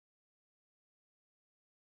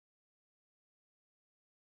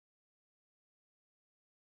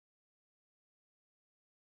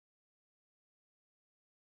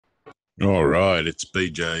All right, it's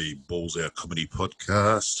BJ Balls Out Comedy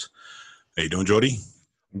Podcast. How you doing, Geordie?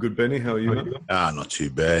 I'm good, Benny. How are you, man? Not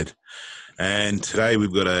too bad. And today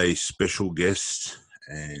we've got a special guest,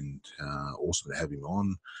 and awesome to have him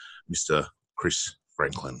on, Mr. Chris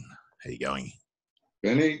Franklin. How you going?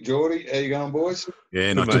 Benny, Geordie, how you going, boys?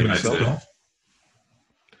 Yeah, not too bad, sir.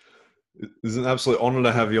 It's an absolute honour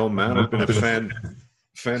to have you on, man. I've been a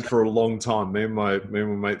fan for a long time. Me and my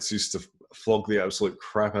mates used to flog the absolute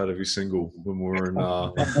crap out of your single when we were in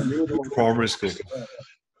primary school.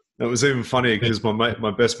 It was even funny because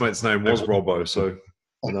my best mate's name was Robbo, so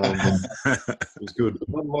it was good.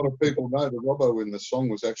 Not a lot of people know that Robbo in the song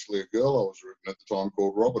was actually a girl I was written at the time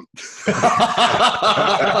called Robin.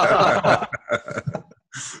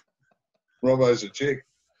 Robbo's a chick.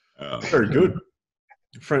 Very good.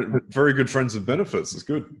 Very good friends with benefits. It's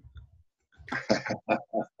good.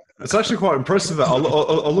 It's actually quite impressive. That I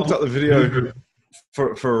looked at the video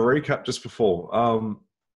for a recap just before. I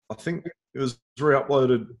think it was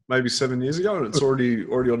re-uploaded maybe 7 years ago, and it's already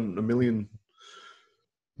on a million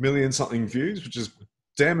something views, which is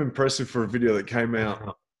damn impressive for a video that came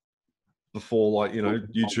out before,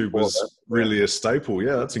 YouTube was really a staple.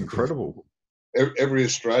 Yeah, that's incredible. Every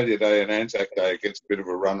Australia Day and Anzac Day gets a bit of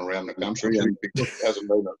a run around the country, and because it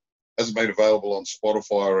hasn't been available on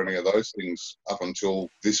Spotify or any of those things up until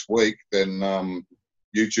this week, then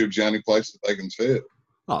YouTube's the only place that they can see it.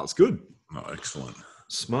 Oh, that's good. Oh, excellent.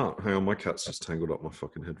 Smart. Hang on, my cat's just tangled up my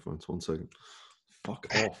fucking headphones. 1 second. Fuck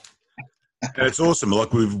off. And it's awesome.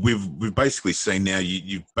 Like we've basically seen now.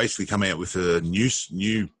 You've basically come out with a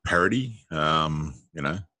new parody.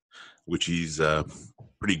 Which is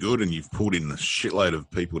pretty good, and you've pulled in a shitload of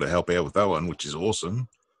people to help out with that one, which is awesome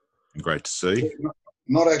and great to see.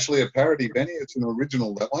 Not actually a parody, Benny. It's an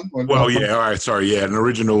original, that one. Well, yeah, all right, sorry, yeah, an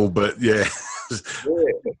original, but yeah.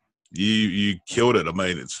 Yeah. You killed it. I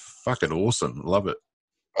mean, it's fucking awesome. Love it.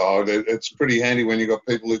 Oh, it's pretty handy when you got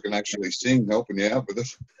people who can actually sing helping you out with it.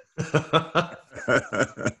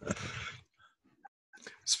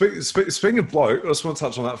 Speaking of bloke, I just want to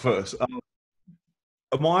touch on that first.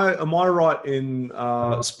 Am I right in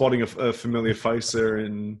spotting a familiar face there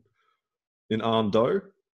in Arn Doe?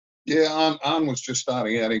 Yeah, Arn was just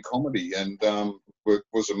starting out in comedy, and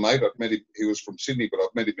was a mate. I've met him. He was from Sydney, but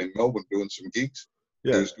I've met him in Melbourne doing some gigs.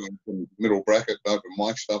 Yeah. He was doing some middle bracket open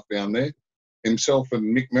mic stuff down there. Himself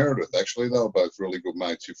and Mick Meredith, actually, they were both really good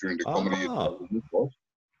mates. If you're into comedy,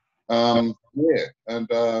 yeah. And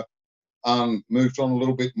Arn moved on a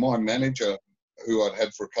little bit. My manager, who I'd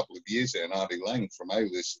had for a couple of years there, Artie Lang from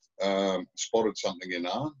A-List, spotted something in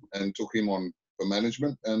Arn and took him on for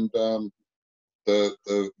management. And the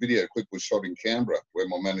video clip was shot in Canberra, where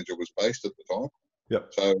my manager was based at the time.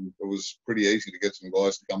 Yep. So it was pretty easy to get some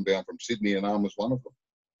guys to come down from Sydney, and Arn was one of them.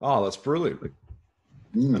 Oh, that's brilliant.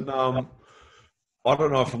 And I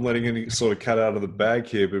don't know if I'm letting any sort of cat out of the bag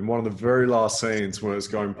here, but in one of the very last scenes when it's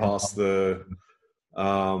going past the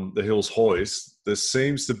Hills Hoist, there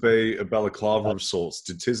seems to be a balaclava of sorts.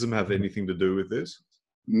 Did Tism have anything to do with this?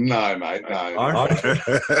 No, mate, no.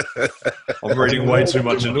 I'm reading way too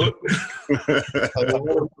much into it. A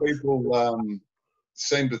lot of people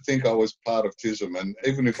seem to think I was part of Tism, and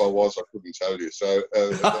even if I was, I couldn't tell you. So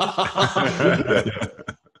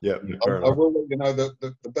yeah. I will let you know that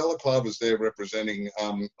the balaclava's there representing.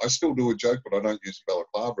 I still do a joke, but I don't use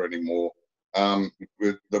balaclava anymore.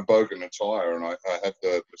 With the bogan attire, and I have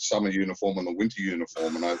the summer uniform and the winter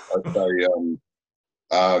uniform, and I say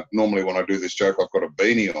normally when I do this joke, I've got a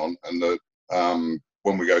beanie on, and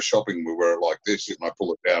when we go shopping, we wear it like this, and I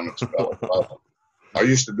pull it down, and it's a balaclava. I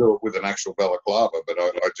used to do it with an actual balaclava, but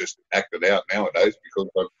I just act it out nowadays because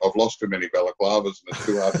I've lost too many balaclavas, and it's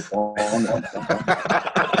too hard to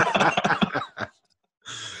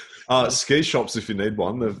find. Ski shops, if you need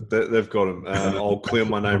one, they've got them. And I'll clear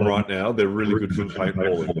my name right now. They're really good for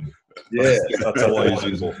paintballing. Yeah, that's all I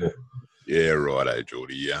use them for. Yeah, right,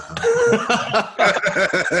 Geordie. Yeah.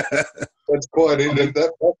 That's quite interesting.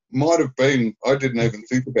 That might have been. I didn't even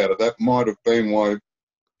think about it. That might have been why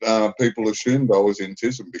people assumed I was in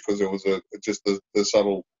Tism, because it was just the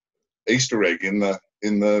subtle Easter egg in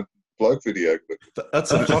the bloke video.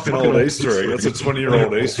 That's a fucking old Easter egg. That's a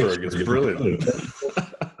 20-year-old Easter egg. It's brilliant.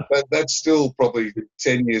 That's still probably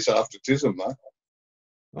 10 years after Tism, though.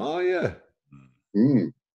 Oh, yeah.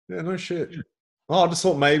 Mm. Yeah, no shit. Oh, I just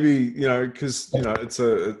thought maybe, because, it's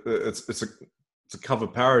a cover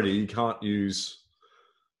parody. You can't use,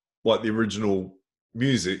 like, the original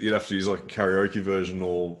music. You'd have to use, like, a karaoke version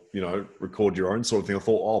or, record your own sort of thing. I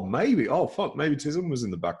thought, maybe Tism was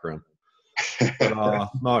in the background. But, no.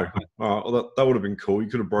 All right, well, that would have been cool. You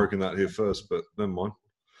could have broken that here first, but never mind.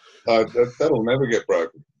 That'll never get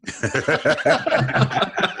broken.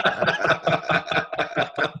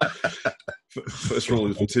 First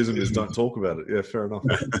rule of autism is don't talk about it. Yeah, fair enough.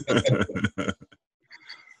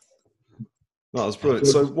 No, it's brilliant.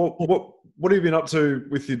 So, what have you been up to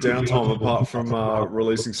with your downtime apart from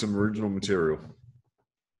releasing some original material?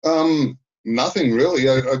 Nothing really.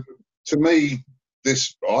 To me,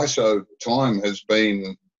 this ISO time has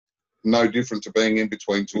been no different to being in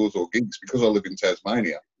between tours or gigs because I live in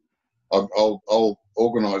Tasmania. I'll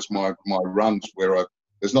organise my runs where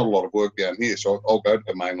there's not a lot of work down here, so I'll go to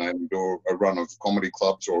the mainland and do a run of comedy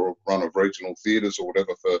clubs or a run of regional theatres or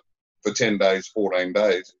whatever for 10 days, 14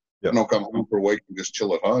 days. Yep. And I'll come home for a week and just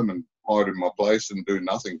chill at home and hide in my place and do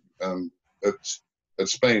nothing.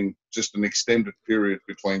 It's been just an extended period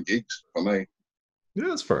between gigs for me. Yeah,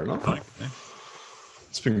 that's fair enough.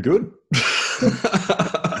 It's been good. It's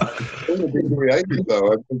been a bit creative,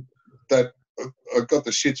 though. I got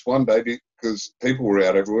the shits one day because people were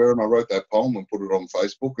out everywhere, and I wrote that poem and put it on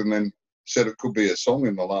Facebook and then said it could be a song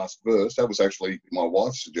in the last verse. That was actually my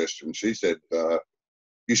wife's suggestion. She said,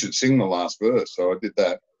 you should sing the last verse. So I did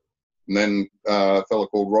that. And then a fella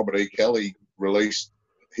called Robert E. Kelly released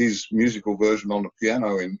his musical version on the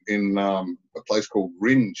piano in a place called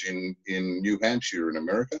Ringe in New Hampshire in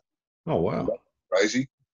America. Oh, wow. Crazy.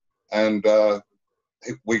 And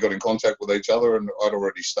we got in contact with each other, and I'd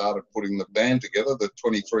already started putting the band together, the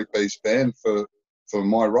 23-piece band for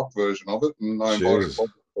my rock version of it, and I invited Bob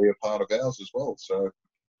to be a part of ours as well. So,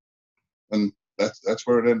 and that's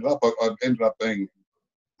where it ended up. I ended up being,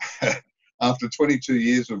 after 22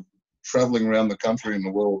 years of traveling around the country and the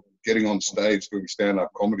world, getting on stage doing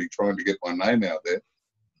stand-up comedy, trying to get my name out there,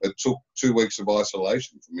 it took 2 weeks of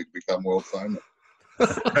isolation for me to become world famous.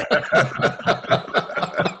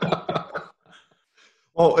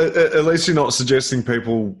 Well, at least you're not suggesting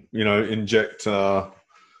people, inject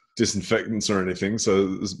disinfectants or anything.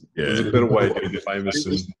 So there's a better way to get famous.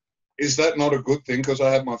 Is that not a good thing? Because I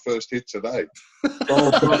had my first hit today.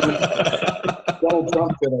 Donald Trump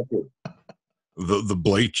said I could. The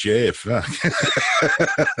bleach, yeah, fuck.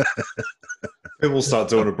 People start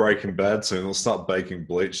doing a Breaking Bad soon. They'll start baking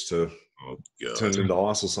bleach to turn it into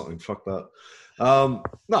ice or something. Fuck that. No,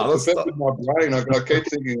 that's affected my brain. I keep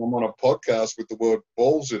thinking I'm on a podcast with the word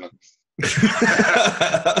balls in it.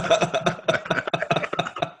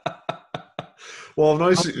 Well, I've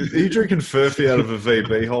noticed, are you drinking Furphy out of a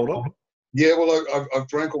VB holder? Yeah, well, I've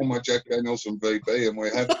drank all my Jack Daniels and VB, and we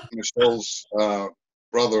had Michelle's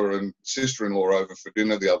brother and sister-in-law over for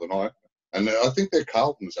dinner the other night, and I think they're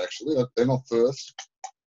Carltons, actually. They're not Firths.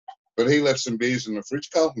 But he left some beers in the fridge.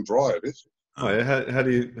 Carlton Dry, it is. Oh, yeah. How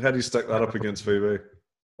do you stack that up against VB?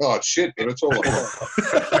 Oh, it's shit, but it's all right.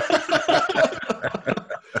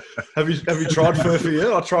 Have you tried Furphy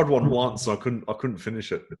yet? I tried one once. I couldn't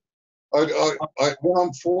finish it. When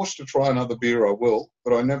I'm forced to try another beer, I will,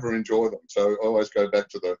 but I never enjoy them. So I always go back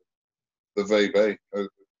to the VB.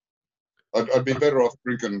 I'd be better off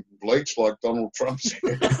drinking bleach like Donald Trump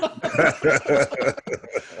said.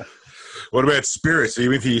 What about spirits? Are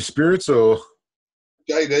you into your spirits or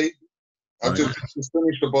JD? I've just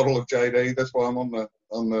finished a bottle of JD. That's why I'm on the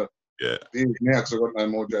beers now, because I've got no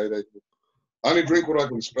more JD. I only drink what I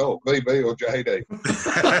can spell, VB or JD.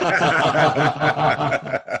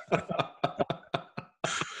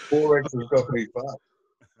 4X has got me fucked.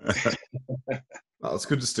 Oh, it's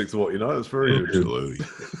good to stick to what you know. It's very good. Absolutely.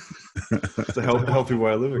 It's a healthy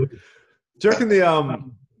way of living. Do you reckon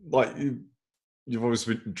you've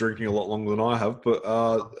obviously been drinking a lot longer than I have, but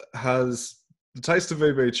has the taste of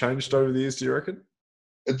VB changed over the years, do you reckon?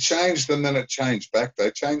 It changed, and then it changed back.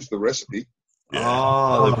 They changed the recipe.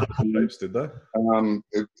 Yeah. Did they?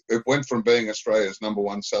 It went from being Australia's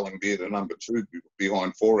 #1 selling beer to #2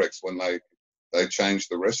 behind 4X when they changed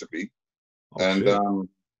the recipe.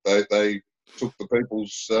 They took the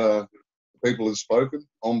people had spoken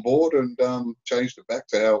on board and changed it back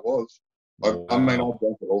to how it was. Wow. I mean, I've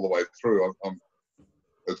drank it all the way through.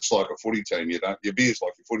 It's like a footy team. Your beer's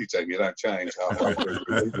like your footy team. You don't change halfway through.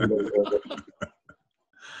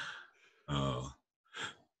 Oh.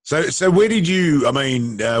 So where did you? I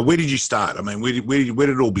mean, where did you start? I mean, where did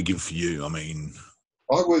it all begin for you? I mean,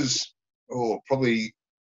 I was probably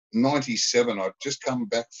 97. I'd just come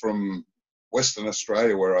back from Western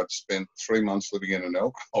Australia, where I'd spent 3 months living in an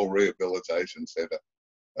alcohol rehabilitation centre,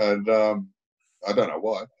 and I don't know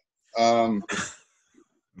why.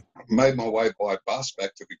 Made my way by bus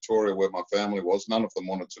back to Victoria, where my family was. None of them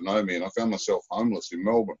wanted to know me, and I found myself homeless in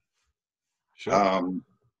Melbourne. Sure.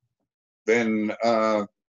 Then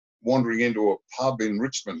wandering into a pub in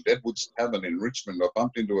Richmond, Edward's Tavern in Richmond, I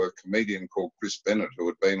bumped into a comedian called Chris Bennett, who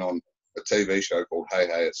had been on a TV show called Hey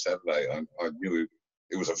Hey It's Saturday. I knew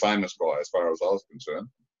he was a famous guy as far as I was concerned.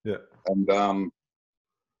 Yeah. And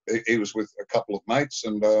he was with a couple of mates,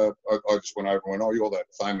 and I just went over and went, "Oh, you're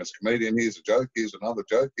that famous comedian. Here's a joke. Here's another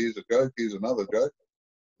joke. Here's a joke. Here's another joke."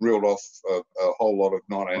 Reeled off a whole lot of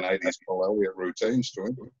 1980s Paul Elliott routines to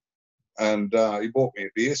him. And he bought me a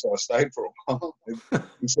beer, so I stayed for a while.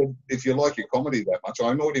 He said, "If you like your comedy that much,"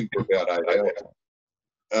 I annoyed him for about 8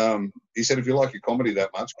 hours. He said, "If you like your comedy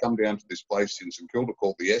that much, come down to this place in St Kilda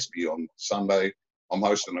called the Espy on Sunday. I'm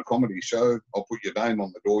hosting a comedy show. I'll put your name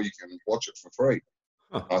on the door. You can watch it for free."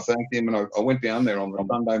 Huh. I thanked him, and I went down there on the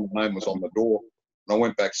Sunday. My name was on the door, and I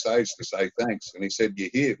went backstage to say thanks. And he said, "You're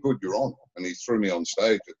here, good, you're on." And he threw me on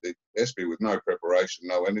stage at the Espy with no preparation,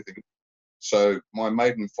 no anything. So my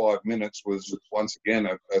maiden 5 minutes was once again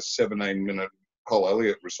a 17-minute Cole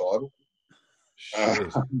Elliott recital.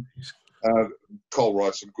 Cole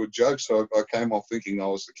writes some good jokes, so I came off thinking I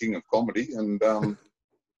was the king of comedy, and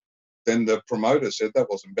then the promoter said, "That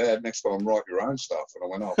wasn't bad. Next time, write your own stuff." And I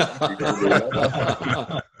went, "Oh, fuck, you can do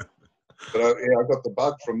that." But I got the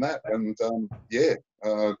bug from that, and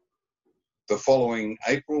the following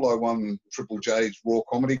April, I won Triple J's Raw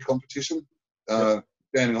Comedy competition,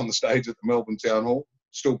 standing on the stage at the Melbourne Town Hall,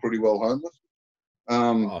 still pretty well homeless.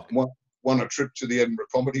 Won a trip to the Edinburgh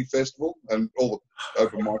Comedy Festival, and all the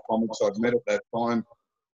open mic comics I'd met at that time.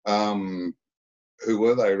 Who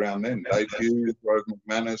were they around then? Dave Hughes, Rove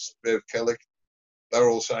McManus, Bev Kellick. They were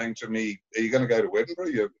all saying to me, "Are you going to go to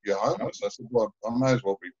Edinburgh? You're homeless." I said, "Well, I may as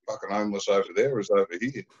well be fucking homeless over there as over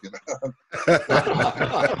here. You know,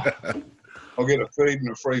 I'll get a feed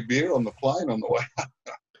and a free beer on the plane on the way."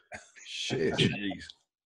 Shit. Jeez.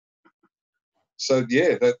 So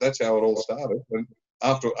yeah, that's how it all started. And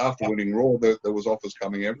after winning Raw, there was offers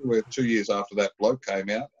coming everywhere. 2 years after that, Bloke came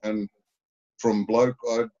out, and from Bloke,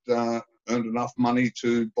 I'd earned enough money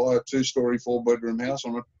to buy a 2-story 4-bedroom house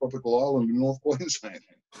on a tropical island in North Queensland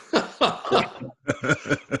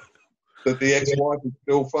that the ex-wife is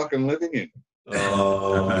still fucking living in.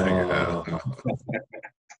 I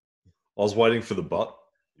was waiting for the butt.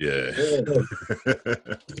 Yeah.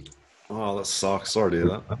 Oh, that sucks. Sorry to hear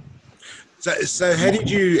that. So how did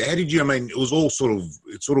you, I mean, it was all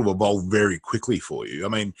it sort of evolved very quickly for you. I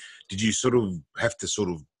mean, did you sort of have to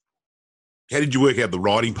how did you work out the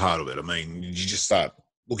writing part of it? I mean, did you just start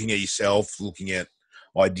looking at yourself, looking at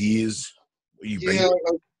ideas?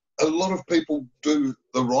 A lot of people do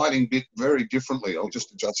the writing bit very differently. I'll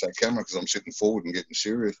just adjust that camera because I'm sitting forward and getting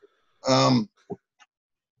serious.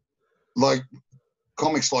 Like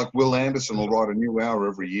comics like Will Anderson will write a new hour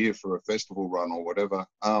every year for a festival run or whatever.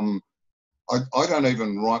 I don't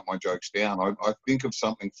even write my jokes down. I think of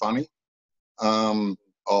something funny. I'll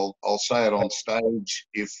say it on stage.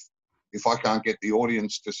 If I can't get the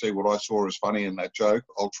audience to see what I saw as funny in that joke,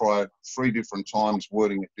 I'll try it 3 different times,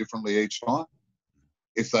 wording it differently each time.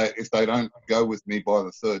 If they don't go with me by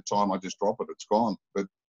the 3rd time, I just drop it. It's gone. But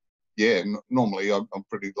yeah, normally I'm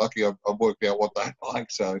pretty lucky. I've worked out what they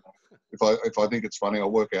like. So if I think it's funny,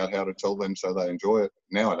 I'll work out how to tell them so they enjoy it.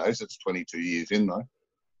 Nowadays, it's 22 years in though.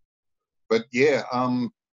 But yeah,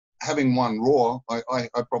 having won Raw, I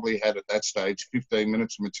probably had at that stage 15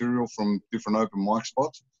 minutes of material from different open mic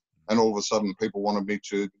spots. And all of a sudden, people wanted me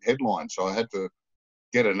to headline. So I had to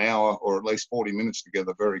get an hour or at least 40 minutes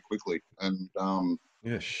together very quickly. And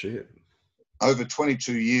yeah, shit. Over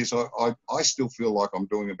 22 years, I still feel like I'm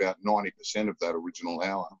doing about 90% of that original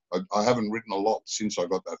hour. I haven't written a lot since I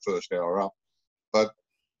got that first hour up. But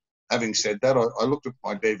having said that, I looked at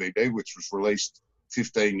my DVD, which was released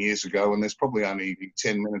 15 years ago, and there's probably only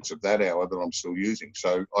 10 minutes of that hour that I'm still using.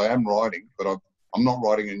 So I am writing, but I'm not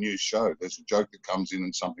writing a new show. There's a joke that comes in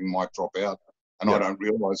and something might drop out, and I don't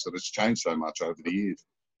realise that it's changed so much over the years.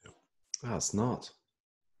 Oh, it's not.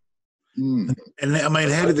 Mm. And I mean,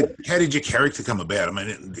 how did your character come about? I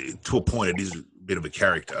mean, to a point, it is a bit of a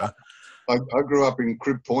character. I grew up in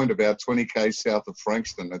Crib Point, about 20 k's south of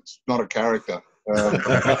Frankston. It's not a character.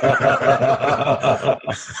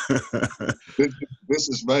 This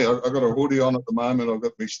is me. I've got a hoodie on at the moment. I've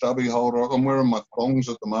got my stubby holder. I'm wearing my thongs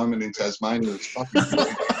at the moment in Tasmania. It's fucking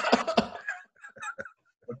great.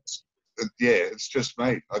 It's just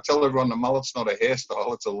me. I tell everyone the mullet's not a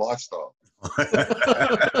hairstyle, it's a lifestyle.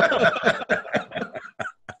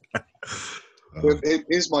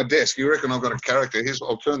 Here's my desk. You reckon I've got a character?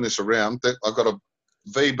 I'll turn this around. I've got a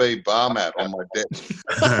VB bar mat on my desk.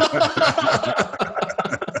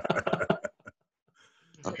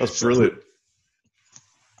 That's brilliant.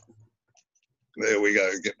 There we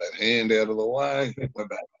go. Get that hand out of the way. We're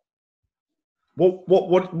back.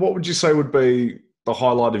 What would you say would be the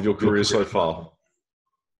highlight of your career so far?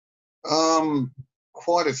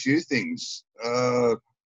 Quite a few things.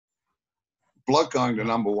 Bloke going to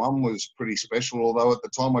number one was pretty special, although at the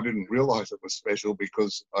time I didn't realise it was special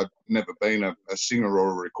because I'd never been a singer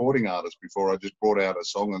or a recording artist before. I just brought out a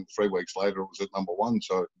song and 3 weeks later it was at number one.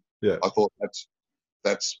 So Yeah. I thought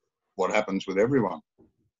that's what happens with everyone.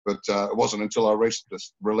 But it wasn't until I released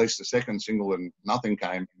the second single and nothing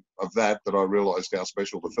came of that I realised how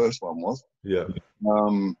special the first one was. Yeah.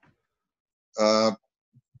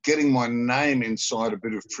 Getting my name inside a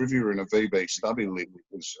bit of trivia in a VB stubby lid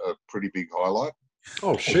was a pretty big highlight.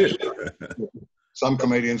 Oh, shit. Some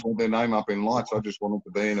comedians want their name up in lights. I just wanted to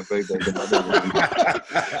be in a VB stubby lid.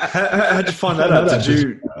 How'd you find that out?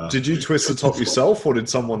 Did you twist the top yourself, or did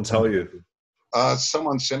someone tell you?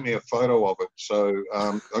 Someone sent me a photo of it. So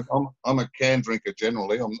I'm a can drinker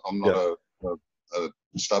generally. I'm not a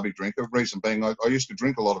stubby drinker. Reason being, I used to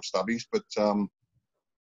drink a lot of stubbies, but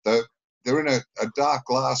they're in a dark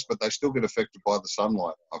glass, but they still get affected by the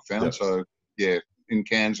sunlight, I've found. Yep. So, yeah, in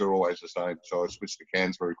cans are always the same. So I switched to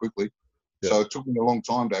cans very quickly. Yep. So it took me a long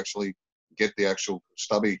time to actually get the actual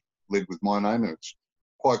stubby lid with my name in it. It's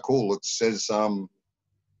quite cool. It says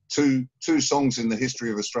two songs in the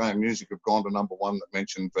history of Australian music have gone to number one that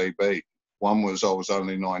mentioned VB. One was I Was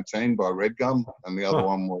Only 19 by Red Gum, and the other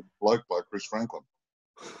one was Bloke by Chris Franklin.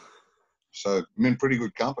 So I'm in pretty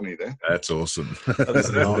good company there. That's awesome. That's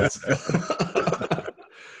nice.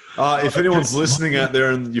 If anyone's listening out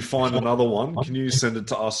there and you find another one, can you send it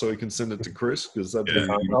to us so we can send it to Chris? Because that'd be...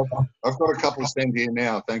 I've got a couple sent here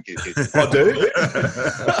now. Thank you. I do?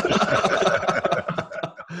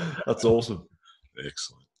 That's awesome.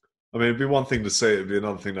 Excellent. I mean, it'd be one thing to say it, it'd be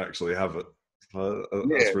another thing to actually have it.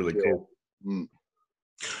 That's really cool. Mm.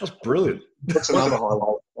 That's brilliant. That's another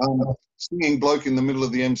highlight. Singing Bloke in the middle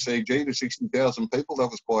of the MCG to 60,000 people, that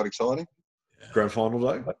was quite exciting. Grand final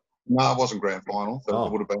day? No, it wasn't grand final. So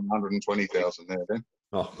it would have been 120,000 there then.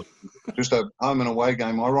 Oh. Just a home and away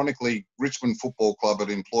game. Ironically, Richmond Football Club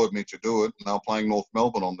had employed me to do it, and they were playing North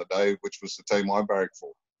Melbourne on the day, which was the team I barracked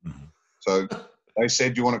for. Mm-hmm. So they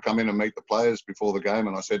said, "Do you want to come in and meet the players before the game?"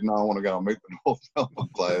 And I said, "No, I want to go and meet the North Melbourne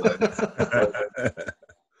players."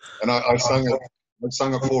 And I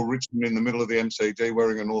sung it for Richmond in the middle of the MCG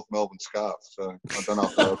wearing a North Melbourne scarf. So I don't know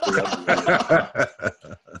if that was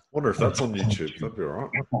wonder if that's on YouTube. That'd be all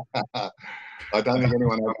right. I don't think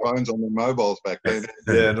anyone had phones on their mobiles back then.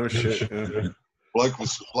 Yeah, no shit. Yeah. Bloke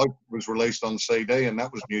was released on CD, and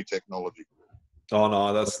that was new technology. Oh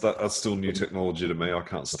no, that's still new technology to me. I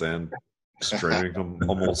can't stand streaming. I'm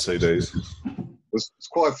all CDs. It's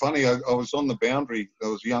quite funny. I was on the boundary. There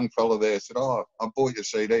was a young fella there. Said, "Oh, I bought your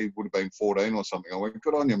CD. Would have been 14 or something." I went,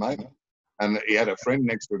 "Good on you, mate." And he had a friend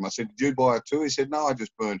next to him. I said, "Did you buy it too?" He said, "No, I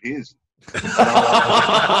just burned his."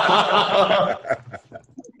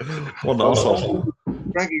 What an asshole.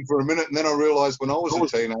 Cranky for a minute, and then I realised when I was a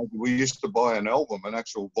teenager, we used to buy an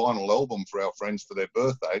actual vinyl album for our friends for their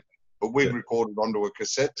birthday, but we'd recorded onto a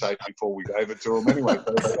cassette tape before we gave it to them anyway.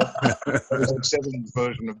 So that was the 70s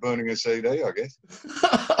version of burning a CD, I guess.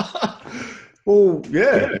 Well,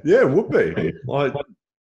 yeah, it would be. Like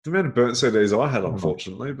the amount of burnt CDs I had,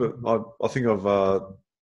 unfortunately, but I think I've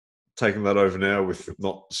taken that over now with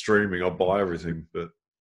not streaming. I buy everything, but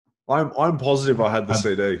I'm positive I had the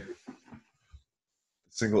CD.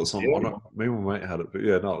 Single at some point. Me and my mate had it, but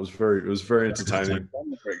yeah, no, it was very entertaining.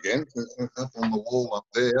 Again, up on the wall up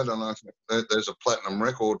there. I don't know if there's a platinum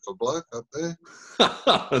record for Bloke up there.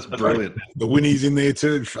 That's brilliant. The Winnie's in there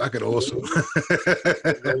too. Fucking awesome.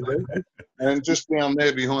 And just down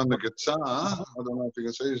there behind the guitar, I don't know if you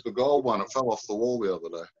can see, is the gold one. It fell off the wall the other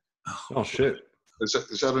day. Oh shit! Is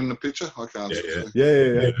that in the picture? I can't see.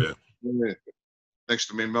 Yeah. Next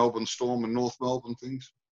to me, Melbourne Storm and North Melbourne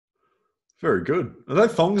things. Very good. Are they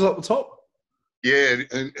thongs up the top? Yeah,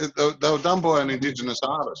 and they were done by an Indigenous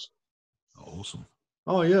artist. Awesome.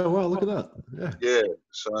 Oh, yeah. Well, look at that. Yeah. Yeah.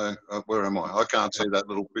 So, where am I? I can't see that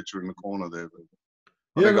little picture in the corner there.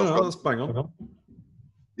 But no, that's bang on.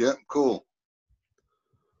 Yeah, cool.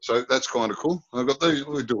 So, that's kind of cool. I've got these.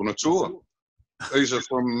 We're doing a tour. These are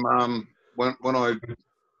from when I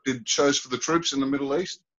did shows for the troops in the Middle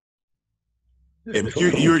East. Yeah, but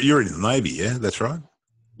you're in the Navy, yeah? That's right?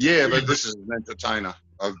 Yeah, but this is an entertainer.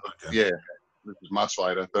 Yeah, this is much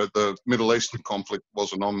later. The Middle Eastern conflict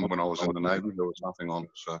wasn't on when I was in the Navy. There was nothing on.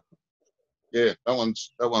 So, yeah, that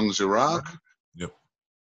one's Iraq. Yep.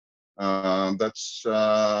 That's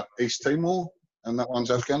East Timor, and that one's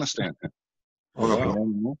Afghanistan. Oh,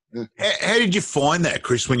 wow. How did you find that,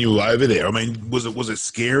 Chris, when you were over there? I mean, was it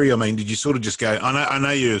scary? I mean, did you sort of just go? I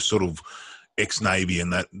know you're sort of ex-Navy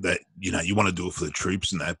and that you know you want to do it for the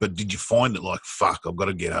troops and that, but did you find it like, fuck, I've got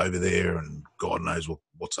to get over there and God knows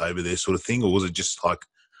what's over there sort of thing, or was it just like,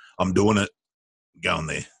 I'm doing it, going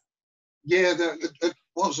there? Yeah, it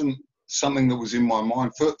wasn't something that was in my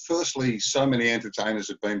mind. Firstly, so many entertainers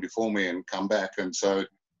had been before me and come back, and so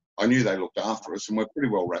I knew they looked after us, and we're pretty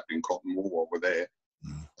well wrapped in cotton wool while we're there.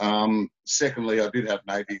 Secondly, I did have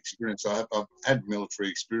Navy experience. I've had military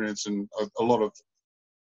experience, and a lot of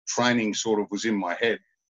training sort of was in my head.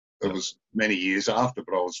 It was many years after,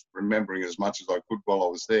 but I was remembering as much as I could while I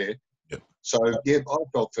was there. Yep. So, yeah, I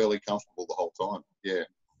felt fairly comfortable the whole time. Yeah.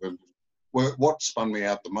 What spun me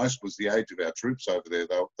out the most was the age of our troops over there.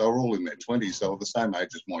 They were all in their 20s. They were the same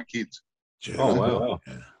age as my kids. Oh, wow.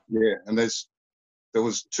 Yeah, and there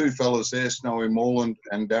was two fellas there, Snowy Morland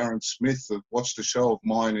and Darren Smith, that watched a show of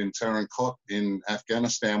mine in Tarankot in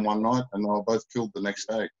Afghanistan one night, and they were both killed the next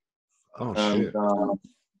day. Oh, shit.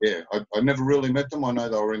 Yeah, I never really met them. I know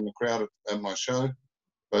they were in the crowd at my show,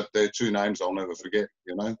 but they're two names I'll never forget.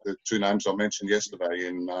 You know, the two names I mentioned yesterday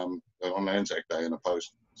on Anzac Day in a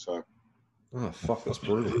post. So, oh fuck, that's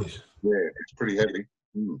brutal. Yeah, it's pretty heavy.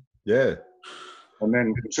 Yeah. And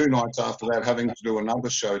then 2 nights after that, having to do another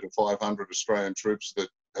show to 500 Australian troops that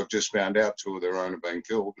have just found out 2 of their own have been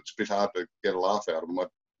killed. It's a bit hard to get a laugh out of them.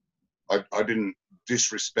 I didn't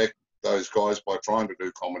disrespect those guys by trying to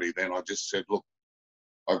do comedy then. I just said, look,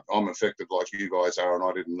 I'm affected like you guys are, and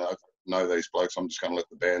I didn't know these blokes. I'm just going to let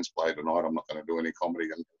the bands play tonight. I'm not going to do any comedy.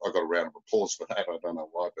 And I got a round of applause for that. I don't know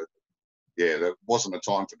why, but yeah, there wasn't a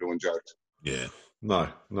time for doing jokes. Yeah. No.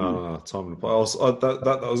 Time to play.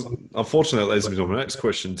 That was unfortunately that leads me to my next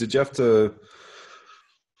question. Did you have to,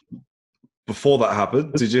 before that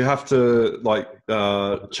happened, did you have to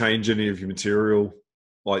change any of your material?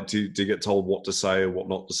 Like, do you get told what to say or what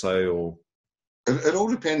not to say, or? It all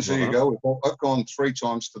depends who you go with. I've gone 3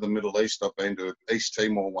 times to the Middle East. I've been to East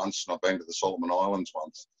Timor once, and I've been to the Solomon Islands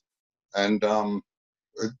once. And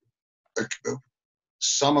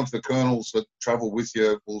some of the colonels that travel with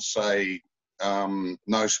you will say,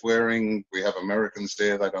 no swearing. We have Americans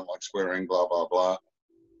there. They don't like swearing, blah, blah, blah.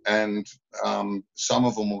 And some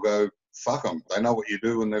of them will go, fuck them. They know what you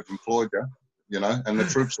do and they've employed you, you know, and the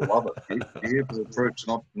troops will love it. You're here for the troops,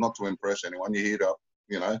 not to impress anyone. You're here to,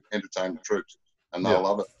 you know, entertain the troops, and they'll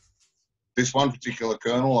love it. This one particular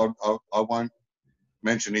colonel, I won't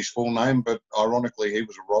mention his full name, but ironically, he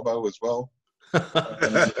was a robbo as well.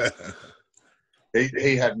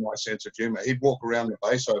 He had my sense of humour. He'd walk around the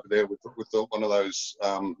base over there with one of those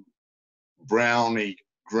browny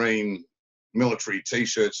green military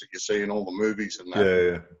T-shirts that you see in all the movies and that.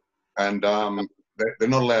 Yeah. And they're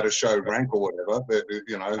not allowed to show rank or whatever.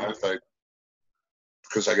 You know,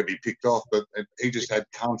 because they could be picked off. But he just had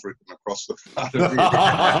cunt written across the front of it.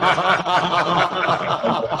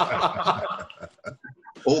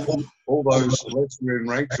 all those less in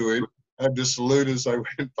rank to him had to salute as they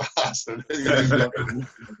went past.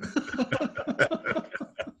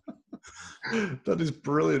 That is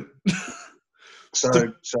brilliant. So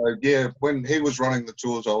yeah, when he was running the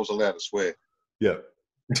tours, I was allowed to swear. Yeah.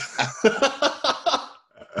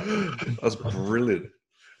 That's brilliant.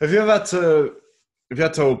 Have you ever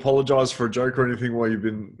had to apologise for a joke or anything while you've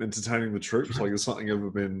been entertaining the troops? Like, has something ever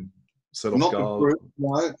been set off guard?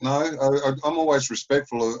 No. I'm always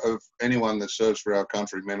respectful of anyone that serves for our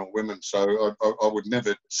country, men or women. So I would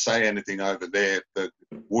never say anything over there that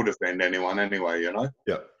would offend anyone anyway, you know?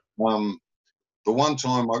 Yeah. The one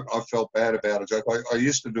time I felt bad about a joke, I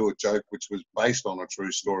used to do a joke which was based on a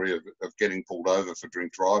true story of getting pulled over for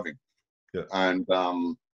drink driving. Yeah. And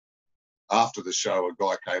after the show, a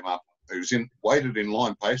guy came up who waited in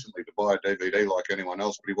line patiently to buy a DVD like anyone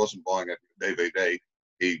else, but he wasn't buying a DVD.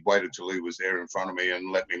 He waited till he was there in front of me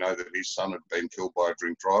and let me know that his son had been killed by a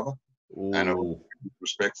drink driver. Ooh. And it was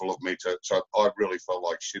respectful of me so I really felt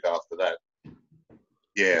like shit after that.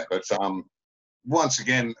 Yeah, but once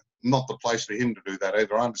again, not the place for him to do that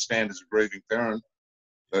either. I understand as a grieving parent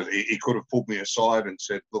that he could have pulled me aside and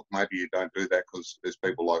said, look, maybe you don't do that because there's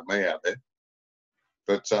people like me out there.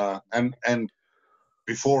 But, and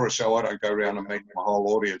before a show, I don't go around and meet my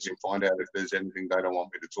whole audience and find out if there's anything they don't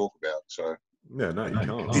want me to talk about. So, yeah, no, you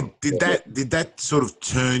can't. Did that sort of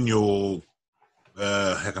turn your,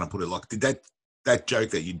 how can I put it? Like, did that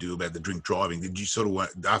joke that you do about the drink driving, did you sort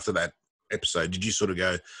of, after that episode, did you sort of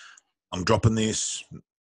go, I'm dropping this,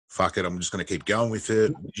 fuck it, I'm just going to keep going with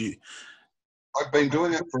it? I've been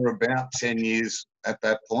doing it for about 10 years at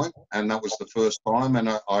that point, and that was the first time, and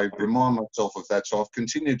I remind myself of that, so I've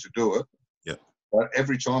continued to do it. Yeah. But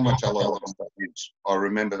every time I tell other kids, I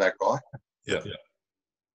remember that guy. Yeah.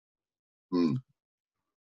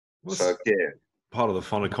 So, yeah. Part of the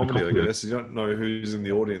fun of comedy, I guess. You don't know who's in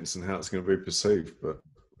the audience and how it's going to be perceived, but...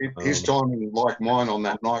 His timing, like mine on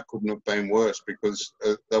that night, couldn't have been worse because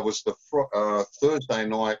there was the Thursday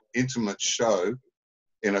night intimate show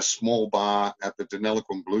in a small bar at the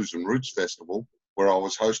Deniliquin Blues and Roots Festival, where I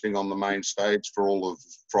was hosting on the main stage for all of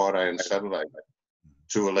Friday and Saturday,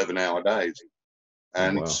 2 11-hour days.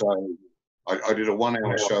 And so I did a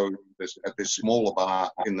 1-hour show at this smaller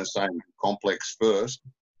bar in the same complex first.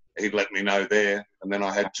 He'd let me know there, and then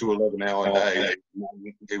I had 2 11-hour days.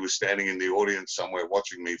 He was standing in the audience somewhere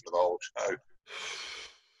watching me for the whole show.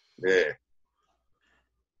 Yeah.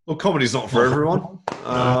 Well, comedy's not for everyone.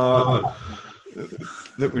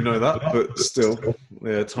 That we know that, but still,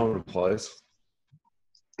 yeah, time and place.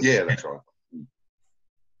 Yeah, that's right.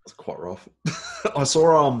 It's quite rough. I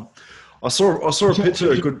saw a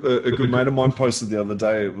picture a good mate of mine posted the other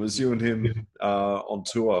day. It was you and him on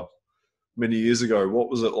tour many years ago. What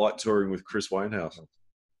was it like touring with Chris Wainhouse?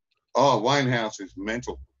 Oh, Wainhouse is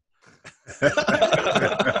mental.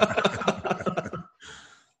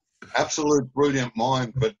 Absolute brilliant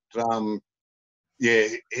mind, but yeah,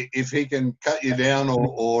 if he can cut you down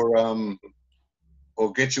or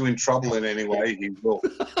get you in trouble in any way, he will.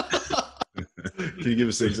 Can you give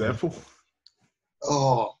us an example?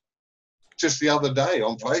 Oh, just the other day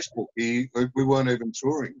on Facebook, we weren't even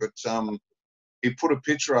touring, but he put a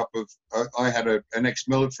picture up of I had an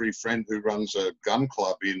ex-military friend who runs a gun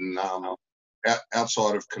club in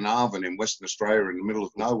outside of Carnarvon in Western Australia, in the middle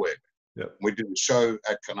of nowhere. Yep. We did a show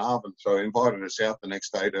at Carnarvon, so he invited us out the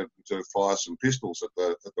next day to fire some pistols at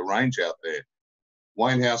the range out there.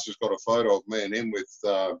 Wainhouse has got a photo of me and him with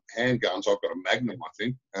handguns. I've got a Magnum, I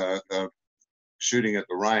think, shooting at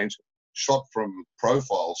the range, shot from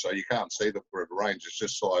profile, so you can't see that we're at the range. It's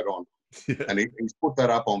just side on. Yeah. And he's put that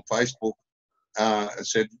up on Facebook and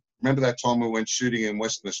said, remember that time we went shooting in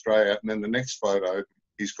Western Australia? And then the next photo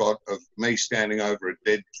he's got of me standing over a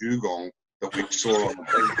dead dugong that we saw on the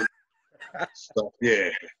beach. So, yeah.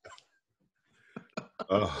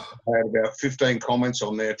 I had about 15 comments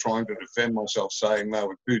on there trying to defend myself, saying they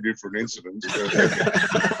were 2 different incidents.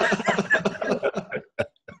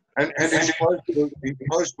 and his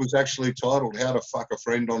post was actually titled "How to Fuck a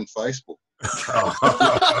Friend on Facebook."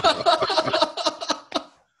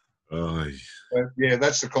 Yeah,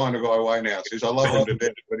 that's the kind of guy Wainhouse is. I love him to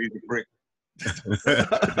death, but he's a prick.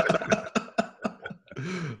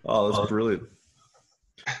 Oh, that's brilliant.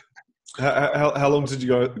 How long did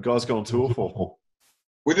you guys go on tour for?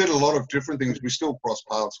 We did a lot of different things. We still cross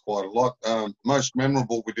paths quite a lot. Most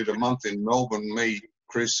memorable, we did a month in Melbourne, me,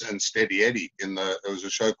 Chris, and Steady Eddie. There was a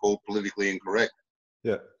show called Politically Incorrect.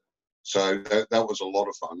 Yeah. So that was a lot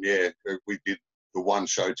of fun. Yeah, we did the one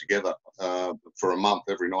show together for a month,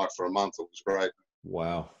 every night for a month. It was great.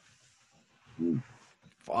 Wow.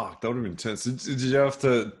 Fuck, that would have been intense. Did you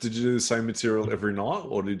do the same material every night,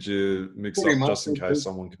 or did you mix up just in case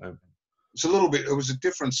someone came? It's a little bit. It was a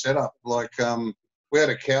different setup. Like we had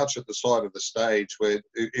a couch at the side of the stage where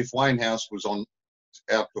if Wainhouse was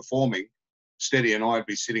out performing, Steady and I'd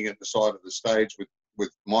be sitting at the side of the stage with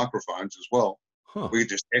microphones as well. Huh. We could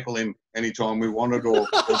just heckle him anytime we wanted, or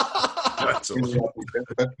That's awesome.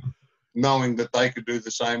 But knowing that they could do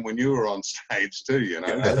the same when you were on stage too, you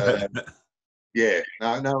know. Yeah,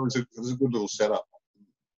 no, it was a good little setup.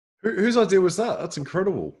 Whose idea was that? That's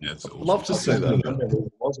incredible. Yeah, I'd love to see that. It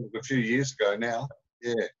was a few years ago now.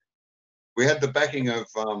 Yeah, we had the backing of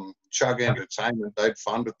Chug Entertainment. They'd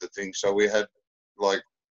funded the thing, so we had like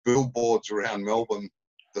billboards around Melbourne,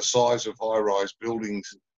 the size of high-rise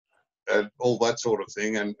buildings, and all that sort of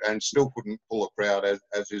thing, and still couldn't pull a crowd as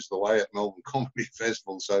is the way at Melbourne Comedy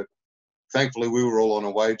Festival. So thankfully we were all on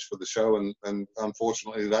a wage for the show, and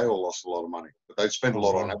unfortunately they all lost a lot of money. But they spent a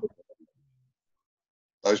lot on advertising.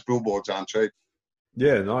 Those billboards aren't cheap.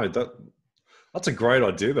 Yeah, no, that's a great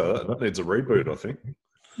idea though. That needs a reboot, I think.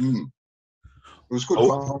 It was good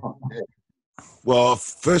fun. Yeah. Well,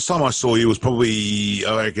 first time I saw you was probably,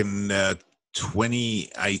 I reckon,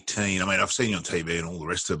 2018. I mean, I've seen you on TV and all the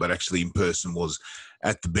rest of it, but actually in person was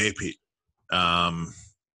at the Bear Pit.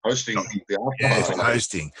 Hosting the after yeah,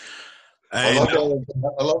 hosting. And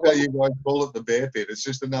I love how you guys call it the Bear Pit. It's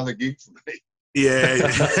just another gig for me. Yeah.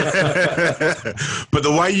 But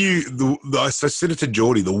the way I said it to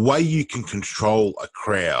Geordie, the way you can control a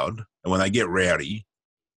crowd and when they get rowdy,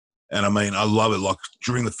 and I mean, I love it. Like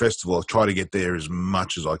during the festival, I try to get there as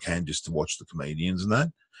much as I can just to watch the comedians and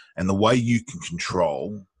that. And the way you can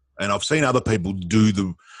control, and I've seen other people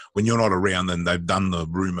do when you're not around, then they've done the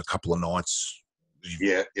room a couple of nights.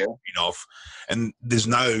 Yeah. Off, and there's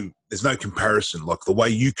no comparison. Like the way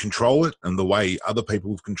you control it and the way other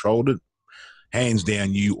people have controlled it, hands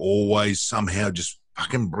down, you always somehow just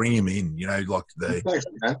fucking bring them in. You know, like they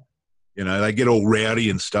get all rowdy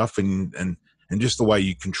and stuff, and just the way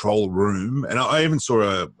you control a room. And I even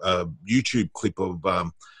saw a YouTube clip of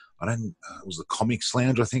it was the Comics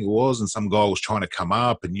Lounge, I think it was, and some guy was trying to come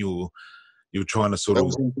up, and you were trying to sort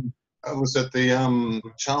of. I was at the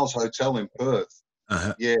Charles Hotel in Perth.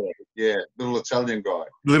 Uh-huh. Yeah, little Italian guy.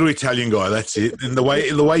 Little Italian guy, that's it. And the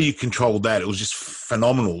way you controlled that, it was just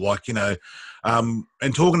phenomenal. Like, you know,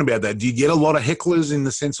 and talking about that, do you get a lot of hecklers in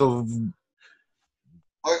the sense of?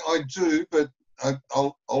 I do, but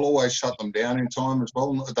I'll always shut them down in time as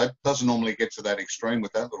well. That doesn't normally get to that extreme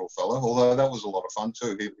with that little fella, although that was a lot of fun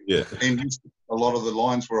too. He used a lot of the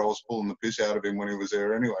lines where I was pulling the piss out of him when he was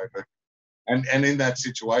there anyway. But and in that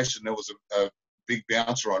situation, there was a big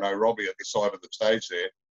bouncer, I know, Robbie, at the side of the stage there.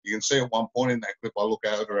 You can see at one point in that clip, I look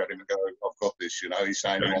over at him and go, I've got this, you know. He's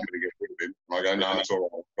saying, you want me to get rid of him? And I go, no, it's all right,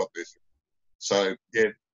 I've got this. So, yeah,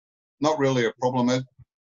 not really a problem.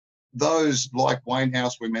 Those, like Wayne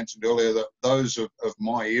House we mentioned earlier, that those of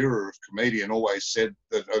my era of comedian always said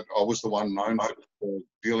that I was the one known for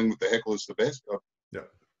dealing with the hecklers the best.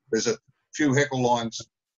 There's a few heckle lines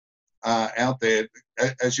out there.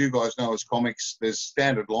 As you guys know, as comics, there's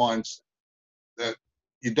standard lines that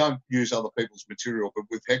you don't use other people's material, but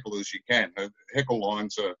with hecklers you can. Heckle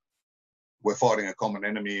lines are, we're fighting a common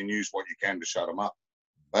enemy and use what you can to shut them up,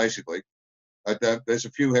 basically. There's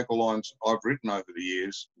a few heckle lines I've written over the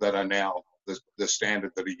years that are now the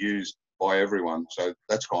standard that are used by everyone. So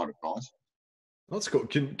that's kind of nice. That's cool.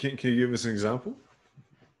 Can you give us an example?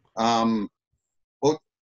 Well,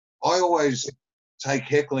 I always take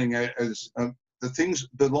heckling as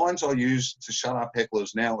the lines I use to shut up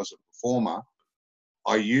hecklers now as a performer,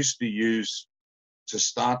 I used to use to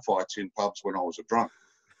start fights in pubs when I was a drunk.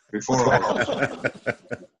 Before I was.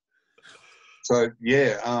 So,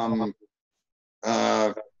 yeah,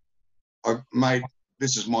 mate,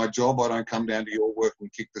 this is my job. I don't come down to your work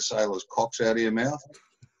and kick the sailors' cocks out of your mouth.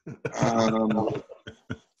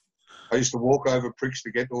 I used to walk over pricks to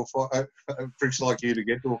get to a fight, pricks like you to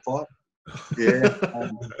get to a fight. Yeah.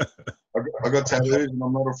 I got tattoos and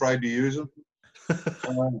I'm not afraid to use them.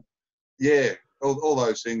 Yeah, all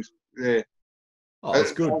those things. Yeah. Oh,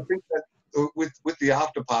 that's good. I think that with the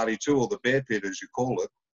after party too, or the bear pit as you call it,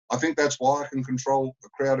 I think that's why I can control the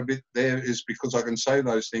crowd a bit there, is because I can say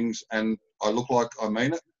those things and I look like I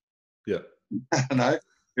mean it. Yeah. You know,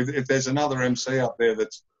 if there's another MC up there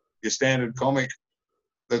that's your standard comic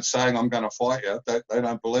that's saying I'm going to fight you, they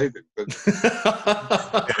don't believe it. But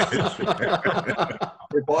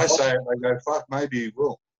if I say it, they go, fuck, maybe he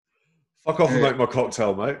will. Fuck off and make my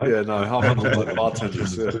cocktail, mate. Yeah, no, half of them like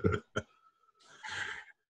bartenders. Yeah.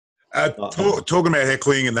 Talking about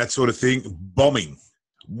heckling and that sort of thing, bombing.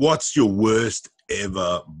 What's your worst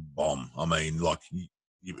ever bomb? I mean, like,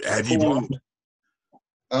 have you bombed?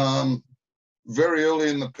 Very early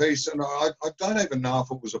in the piece, and I don't even know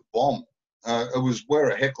if it was a bomb. It was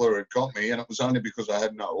where a heckler had got me, and it was only because I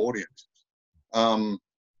had no audience. A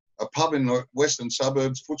pub in the western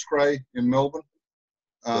suburbs, Footscray in Melbourne.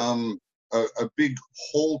 A big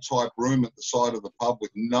hall-type room at the side of the pub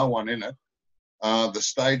with no one in it. The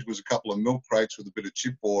stage was a couple of milk crates with a bit of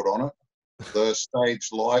chipboard on it. The stage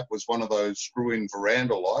light was one of those screw-in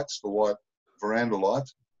veranda lights, the white veranda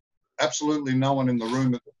lights. Absolutely no one in the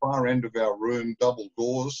room. At the far end of our room, double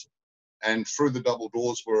doors, and through the double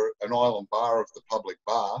doors were an island bar of the public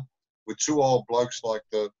bar with two old blokes like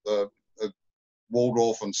the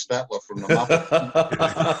Waldorf and Statler from the Muppets.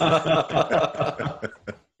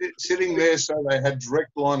 Sitting there, so they had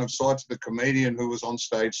direct line of sight to the comedian who was on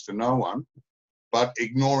stage to no one, but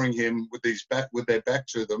ignoring him with their back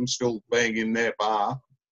to them, still being in their bar.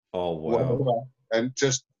 Oh wow! Whatever, and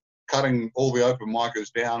just cutting all the open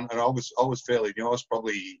micers down. And I was fairly new. I was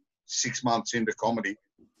probably 6 months into comedy,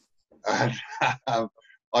 and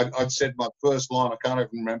I'd said my first line. I can't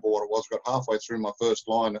even remember what it was. Got halfway through my first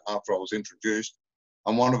line after I was introduced,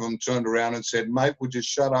 and one of them turned around and said, "Mate, would you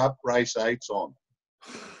shut up? Race 8's on."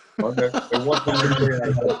 There's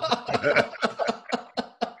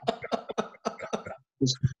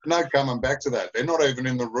no coming back to that. They're not even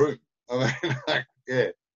in the room. I mean, yeah.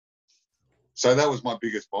 So that was my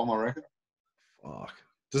biggest bomb, I reckon. Fuck.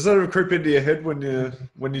 Does that ever creep into your head when you're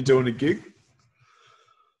doing a gig?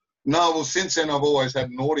 No, well, since then I've always had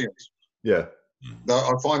an audience. Yeah.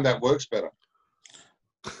 I find that works better.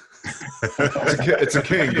 It's a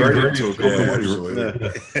key ingredient to a comedy.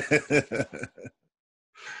 Yeah.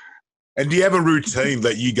 And do you have a routine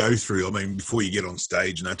that you go through? I mean, before you get on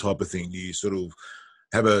stage and that type of thing, do you sort of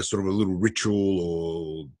have a sort of a little ritual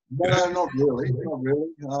or? No, not really. Not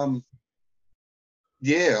really.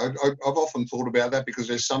 Yeah, I've often thought about that because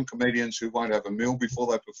there's some comedians who won't have a meal before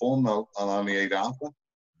they perform. They'll only eat after.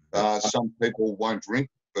 Some people won't drink,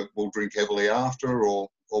 but will drink heavily after or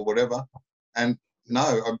whatever. And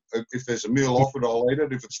no, if there's a meal offered, I'll eat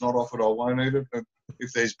it. If it's not offered, I won't eat it.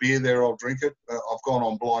 If there's beer there, I'll drink it. I've gone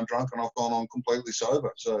on blind drunk and I've gone on completely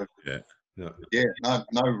sober. So yeah,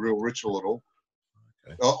 no real ritual at all.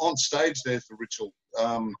 Okay. On stage, there's the ritual.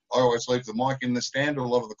 I always leave the mic in the stand. A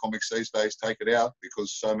lot of the comics these days take it out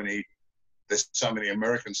because there's so many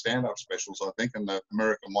American stand-up specials, I think, and the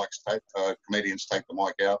American comedians take the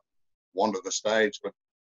mic out, wander the stage. But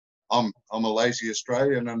I'm a lazy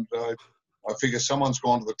Australian, and I figure someone's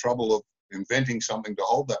gone to the trouble of inventing something to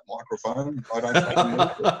hold that microphone. I don't take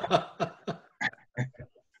it.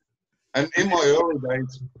 And in my early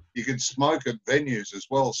days, you could smoke at venues as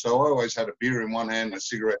well. So I always had a beer in one hand and a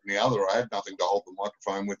cigarette in the other. I had nothing to hold the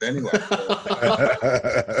microphone with anyway.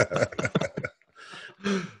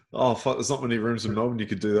 Oh, fuck, there's not many rooms in Melbourne you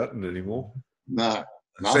could do that in anymore. No.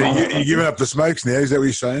 So you're giving up the smokes now? Is that what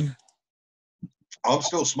you're saying? I'm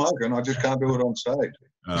still smoking. I just can't do it on stage.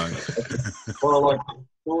 Oh. Well, like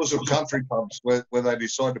tours of country pubs where they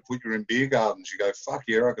decide to put you in beer gardens. You go, fuck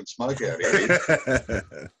yeah, I can smoke out here.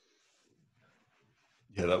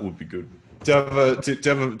 Yeah, that would be good. Do you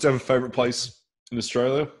have a favourite place in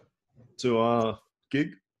Australia to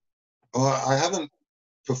gig? Well, I haven't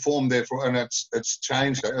performed there and it's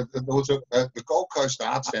changed. There was the Gold Coast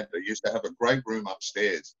Arts Centre used to have a great room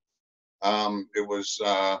upstairs. It was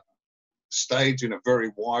stage in a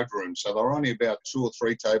very wide room, so there were only about 2 or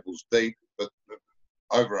 3 tables deep, but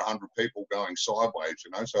over 100 people going sideways.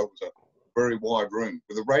 So it was a very wide room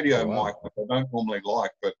with a radio mic, which I don't normally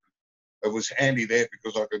like, but it was handy there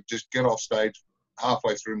because I could just get off stage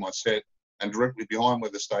halfway through my set, and directly behind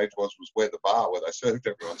where the stage was where the bar, where they served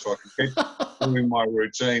everyone. So I could keep doing my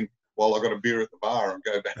routine while I got a beer at the bar and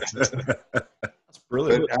go back. That's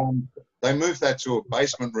brilliant. But, they moved that to a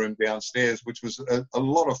basement room downstairs, which was a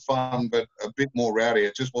lot of fun, but a bit more rowdy.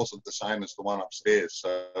 It just wasn't the same as the one upstairs.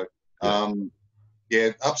 So,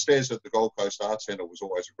 upstairs at the Gold Coast Arts Centre was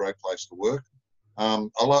always a great place to work. I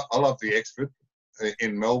love the Exford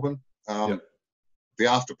in Melbourne. The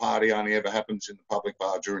after party only ever happens in the public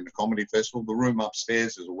bar during the comedy festival. The room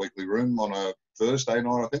upstairs is a weekly room on a Thursday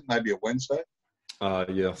night, I think, maybe a Wednesday. I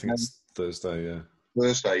think it's Thursday, yeah.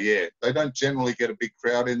 Thursday, yeah. They don't generally get a big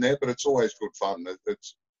crowd in there, but it's always good fun.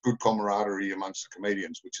 It's good camaraderie amongst the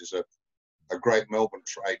comedians, which is a great Melbourne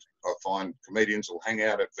trait. I find comedians will hang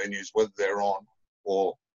out at venues, whether they're on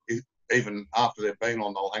or even after they've been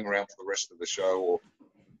on, they'll hang around for the rest of the show or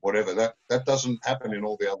whatever. That doesn't happen in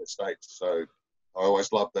all the other states. So I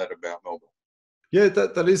always love that about Melbourne. Yeah,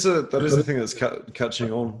 that is a thing that's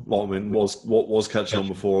catching on. Well, I mean, was catching on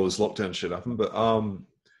before all this lockdown shit happened, but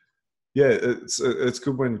yeah, it's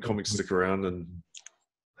good when comics stick around and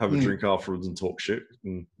have a drink afterwards and talk shit.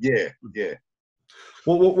 And yeah.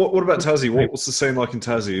 What about Tassie? What's the scene like in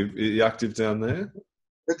Tassie? Are you active down there?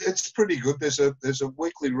 It's pretty good. There's a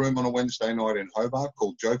weekly room on a Wednesday night in Hobart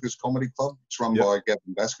called Joker's Comedy Club. It's run by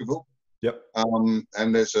Gavin Baskerville. Yep.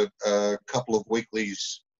 And there's a couple of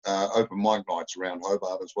weeklies open mic nights around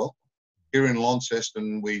Hobart as well. Here in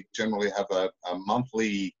Launceston, we generally have a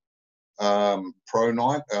monthly pro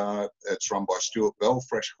night. It's run by Stuart Bell.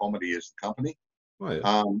 Fresh Comedy is the company. Oh,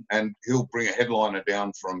 yeah. And he'll bring a headliner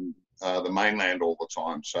down from the mainland all the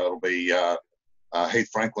time. So it'll be Heath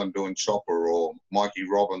Franklin doing Chopper or Mikey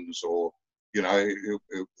Robbins or, he'll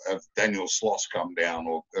have Daniel Sloss come down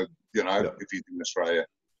or, if he's in Australia.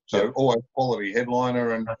 So always quality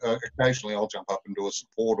headliner, and occasionally I'll jump up and do a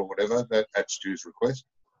support or whatever at Stu's request.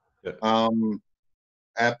 Yeah.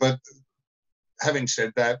 But having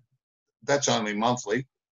said that, that's only monthly.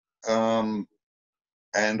 And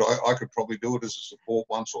I could probably do it as a support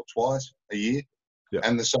once or twice a year. Yeah.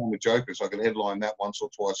 And the same with Jokers. I could headline that once or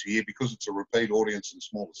twice a year because it's a repeat audience in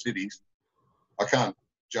smaller cities. I can't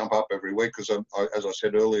jump up every week because, as I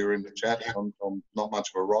said earlier in the chat, I'm not much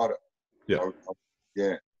of a writer. Yeah.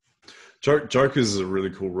 Yeah. Jokers is a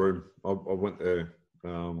really cool room. I went there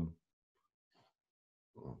about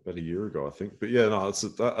a year ago, I think. But yeah, no,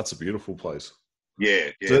 that's a beautiful place.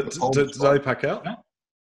 Yeah. Do they pack out?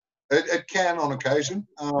 It can on occasion.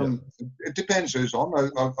 It depends who's on.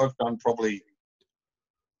 I've done probably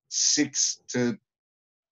 6 or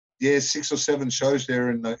 7 shows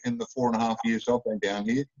there in the 4.5 years I've been down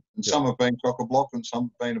here, and some have been chock-a-block and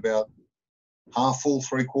some have been about half full,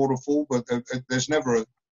 3/4 full. But it's never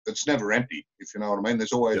empty, if you know what I mean.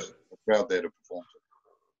 There's always a crowd there to perform to.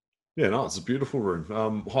 Yeah, no, it's a beautiful room.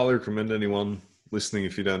 Highly recommend anyone listening,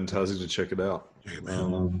 if you're down in Tassie, to check it out.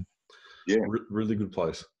 Really good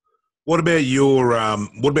place. What about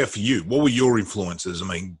what about for you? What were your influences? I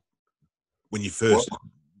mean, when you first,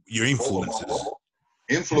 your influences.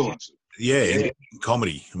 Influences? Yeah, in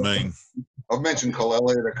comedy. I mean, I've mentioned Col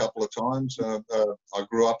Elliott a couple of times. I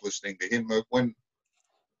grew up listening to him. When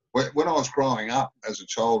I was growing up as a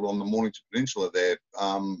child on the Mornington Peninsula there,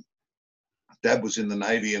 Dad was in the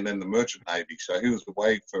Navy and then the Merchant Navy. So he was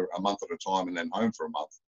away for a month at a time and then home for a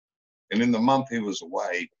month. And in the month he was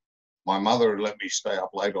away, my mother had let me stay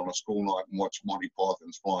up late on a school night and watch Monty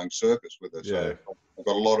Python's Flying Circus with her. So I've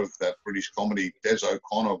got a lot of that British comedy. Des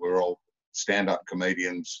O'Connor were all stand-up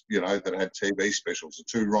comedians, you know, that had TV specials, the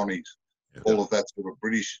two Ronnies, all of that sort of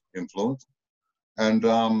British influence. And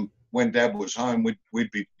when Dad was home,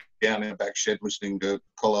 we'd be down in the back shed listening to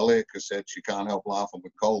Col Elliott cassettes. You can't help laughing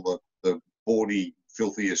with Col, the bawdy,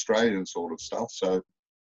 filthy Australian sort of stuff. So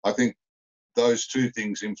I think those two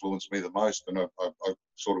things influenced me the most, and I've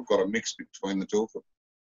sort of got a mix between the two of them.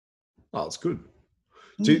 Oh, that's good.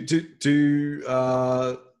 Do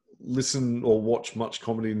you listen or watch much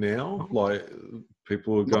comedy now? Like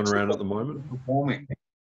people are going around at the moment? Performing.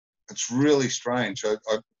 It's really strange.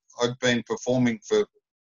 I've been performing for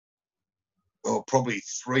probably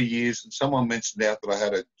 3 years, and someone mentioned out that I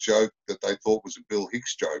had a joke that they thought was a Bill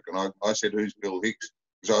Hicks joke, and I said, "Who's Bill Hicks?"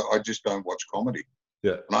 Because I just don't watch comedy.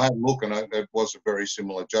 Yeah. And I had a look, and it was a very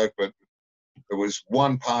similar joke, but there was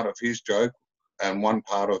one part of his joke and one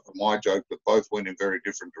part of my joke that both went in very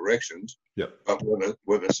different directions. Yeah. But were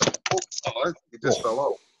the same. Oh, hello, you just fell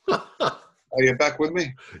off. Are you back with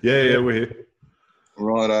me? Yeah, we're here.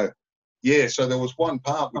 Righto. Yeah, so there was one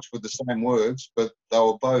part which were the same words, but they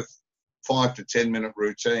were both 5 to 10 minute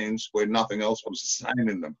routines where nothing else was the same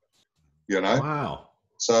in them. You know? Wow.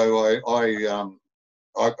 So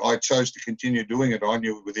I chose to continue doing it. I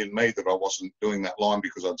knew within me that I wasn't doing that line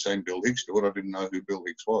because I'd seen Bill Hicks do it. I didn't know who Bill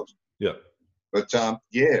Hicks was. Yeah. But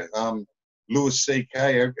Louis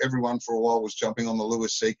C.K., everyone for a while was jumping on the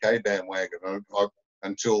Louis C.K. bandwagon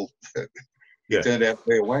until he turned out to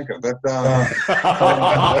be a wanker. But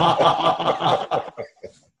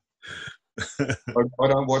I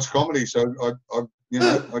don't watch comedy, so I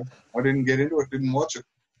didn't get into it, didn't watch it.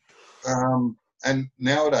 And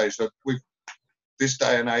nowadays, this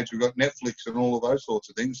day and age, we've got Netflix and all of those sorts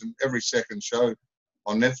of things, and every second show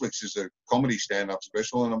on Netflix is a comedy stand-up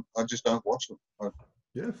special, and I just don't watch them.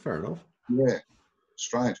 Yeah, fair enough. Yeah,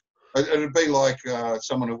 strange. It'd be like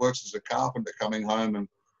someone who works as a carpenter coming home and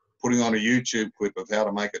putting on a YouTube clip of how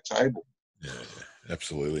to make a table. Yeah,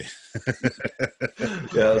 absolutely.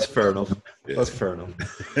 Yeah, that's fair enough. Yeah. That's fair enough.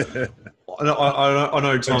 I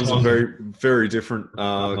know times are very, very different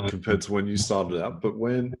compared to when you started out, but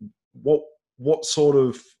what sort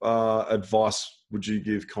of advice would you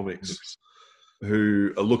give comics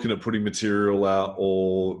who are looking at putting material out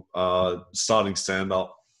or starting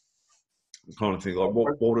stand-up kind of thing? Like,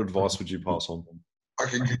 what advice would you pass on? I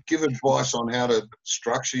could give advice on how to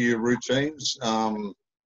structure your routines. I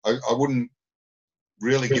wouldn't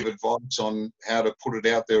really give advice on how to put it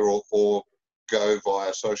out there or go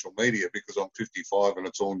via social media because I'm 55 and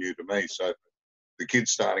it's all new to me. So the kids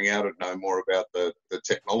starting out would know more about the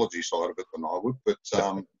technology side of it than I would. But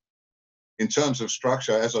in terms of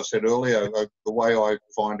structure, as I said earlier, the way I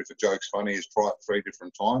find if a joke's funny is try it 3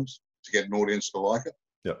 different times to get an audience to like it.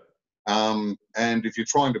 Yeah. And if you're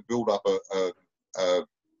trying to build up a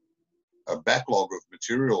backlog of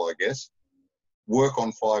material, I guess, work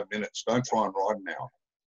on 5 minutes. Don't try and write an hour.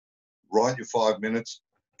 Write your 5 minutes.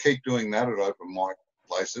 Keep doing that at open mic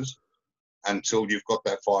places until you've got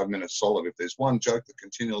that 5 minutes solid. If there's one joke that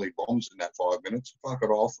continually bombs in that 5 minutes, fuck it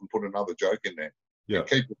off and put another joke in there. Yeah. And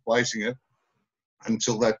keep replacing it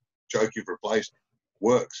until that joke you've replaced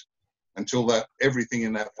works. Until that everything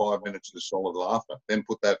in that 5 minutes is solid laughter. Then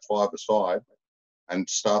put that 5 aside and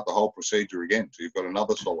start the whole procedure again. So you've got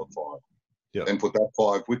another solid 5. Yeah. Then put that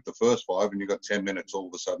 5 with the first 5 and you've got 10 minutes, all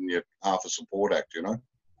of a sudden you're half a support act, you know?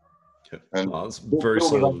 Yeah. And that's very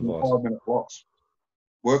solid advice. 5 minute blocks.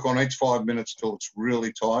 Work on each 5 minutes till it's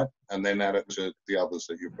really tight and then add it to the others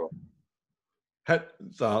that you've got.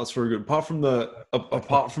 That's very good. Apart from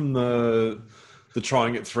the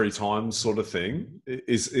trying it 3 times sort of thing,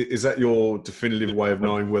 is that your definitive way of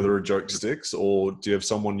knowing whether a joke sticks, or do you have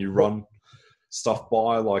someone you run stuff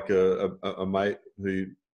by, like a mate who,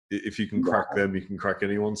 if you can crack them, you can crack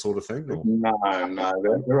anyone sort of thing? Or? No.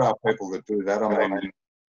 There are people that do that. I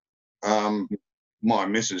mean, my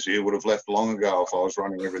missus here would have left long ago if I was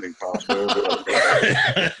running everything past her.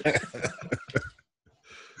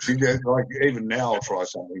 She goes, like, even now I'll try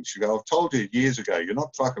something. She goes, I've told you years ago, you're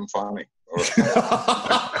not fucking funny.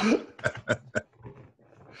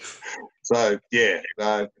 So, yeah,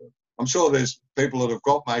 I'm sure there's people that have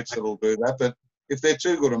got mates that'll do that, but if they're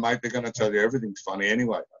too good a mate, they're going to tell you everything's funny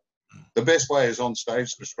anyway. The best way is on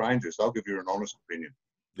stage to strangers. They'll give you an honest opinion.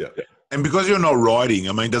 Yeah. And because you're not writing,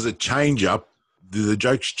 I mean, does it change up? Do the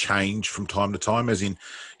jokes change from time to time? As in,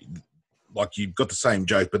 like you've got the same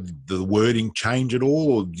joke, but the wording change at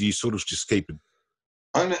all, or do you sort of just keep it?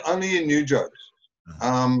 Only in new jokes.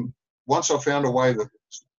 Once I found a way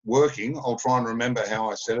that's working, I'll try and remember how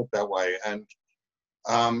I said it that way. And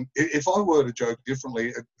if I word a joke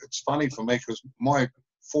differently, it's funny for me because my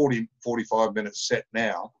 45 minute set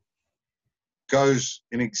now goes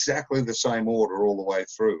in exactly the same order all the way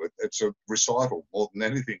through. It's a recital more than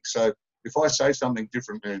anything. So if I say something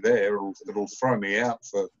differently there, it'll throw me out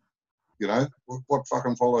for, what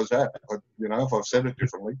fucking follows that? If I've said it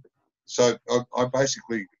differently. So I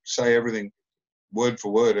basically say everything word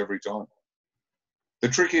for word every time. The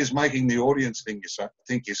trick is making the audience think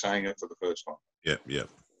you're saying it for the first time. Yeah.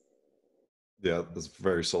 Yeah, that's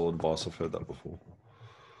very solid advice. I've heard that before.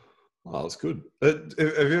 Oh, that's good. Have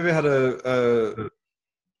you ever had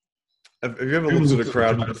have you ever looked at a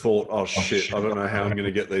crowd and thought, oh shit, I don't know how I'm going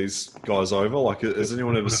to get these guys over? Like, has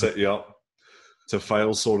anyone ever set you up to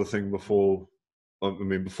fail sort of thing before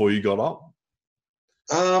you got up?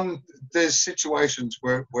 There's situations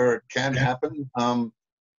where it can happen.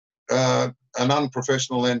 An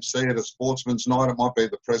unprofessional MC at a sportsman's night, it might be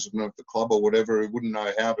the president of the club or whatever, who wouldn't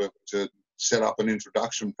know how to set up an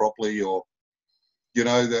introduction properly, or,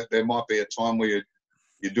 that there might be a time where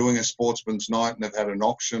you're doing a sportsman's night and they've had an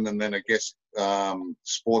auction and then a guest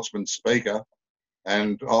sportsman speaker.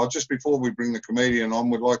 And just before we bring the comedian on,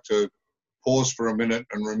 we'd like to pause for a minute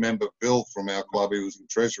and remember Bill from our club. He was in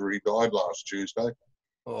Treasury. He died last Tuesday.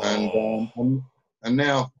 Oh. And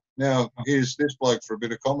now here's this bloke for a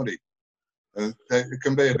bit of comedy. It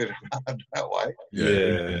can be a bit hard that way.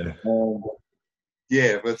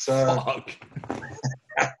 Yeah. But Fuck.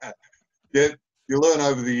 yeah, you learn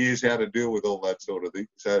over the years how to deal with all that sort of thing.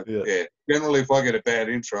 So yeah, generally, if I get a bad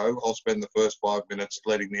intro, I'll spend the first 5 minutes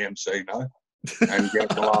letting the MC know and get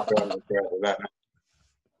the laugh out of the crowd with that. I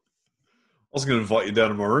was going to invite you down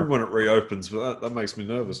to my room when it reopens, but that makes me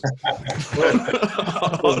nervous.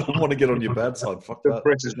 I don't want to get on your bad side. Fuck that. The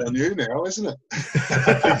pressure's on you now, isn't it?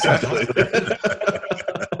 Exactly.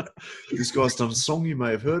 This guy's done a song, you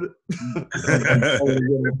may have heard it.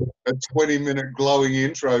 A 20-minute glowing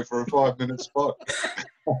intro for a 5-minute spot.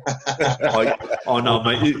 No,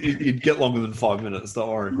 mate, you'd get longer than 5 minutes, don't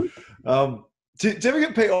worry. Do you ever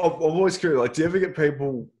get people, I'm always curious, like, do you ever get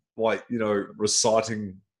people, like,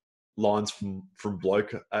 reciting lines from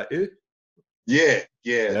bloke at you? Yeah.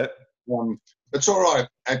 It's all right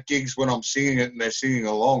at gigs when I'm singing it and they're singing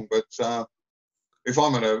along, but if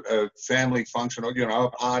I'm at a family function or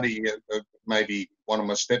a party, maybe one of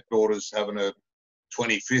my stepdaughters having a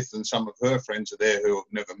 25th and some of her friends are there who have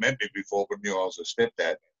never met me before but knew I was a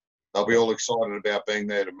stepdad, they'll be all excited about being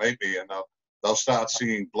there to meet me, and they'll start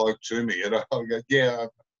singing bloke to me, and I'll go, yeah,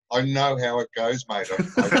 I know how it goes, mate.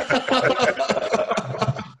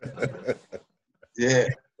 Yeah,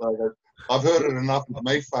 I've heard it enough of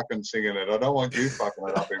me fucking singing it. I don't want you fucking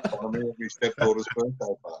it up in front of me at my stepdaughter's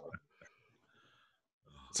birthday party.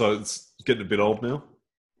 So it's getting a bit old now?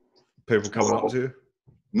 People coming up to you?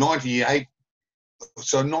 98.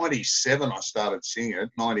 So 97 I started singing it.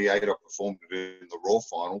 98 I performed it in the Raw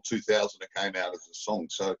final. 2000 it came out as a song.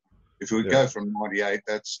 So if we go from 98,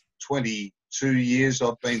 that's 22 years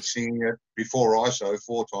I've been singing it. Before ISO,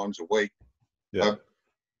 4 times a week. Yeah.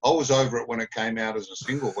 I was over it when it came out as a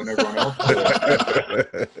single, when everyone else did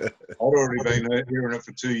it. I'd already been hearing it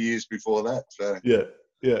for 2 years before that. So yeah.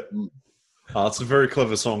 It's a very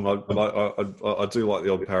clever song. I do like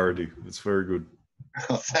the odd parody. It's very good.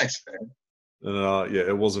 Oh, thanks, man. And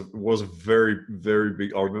it was a very, very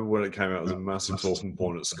big. I remember when it came out, it was a massive talking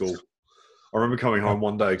point at school. I remember coming home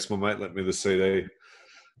one day because my mate lent me the CD,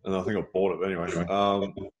 and I think I bought it anyway.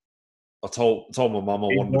 I told my mum I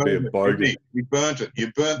wanted to be a bogey. You burnt it.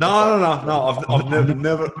 You burnt. No. I've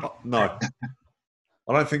never. No,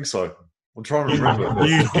 I don't think so. I'm trying to remember.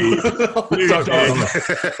 You did. Tell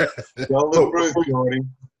the truth, Jordy.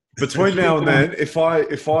 Between now and then, if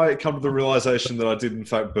I come to the realization that I did in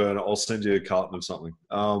fact burn it, I'll send you a carton of something.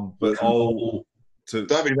 But don't be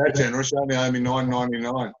that generous. You only owe me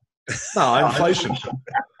 $9.99. No, inflation.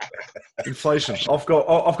 I've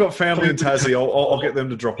got family in Tassie. I'll get them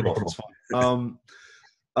to drop it off. It's fine.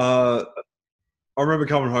 I remember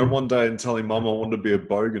coming home one day and telling Mum I wanted to be a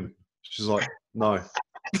bogan. She's like, no.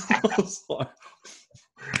 I was like,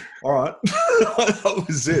 all right. That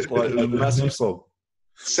was it. Like, it was a massive song.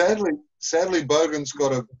 Sadly, bogan's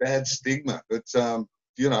got a bad stigma. It's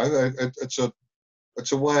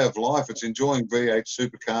it's a way of life. It's enjoying V8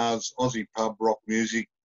 supercars, Aussie pub rock music,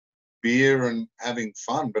 beer, and having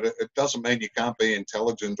fun. But it doesn't mean you can't be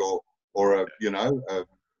intelligent or a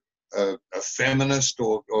a feminist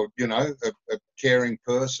or you know, a caring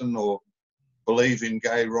person, or believe in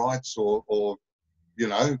gay rights, or you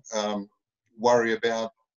know, worry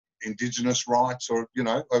about Indigenous rights, or you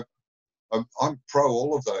know, I'm pro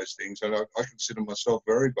all of those things, and I consider myself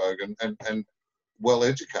very bogan and well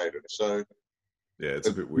educated. So yeah, it's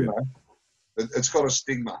a bit weird. You know, it's got a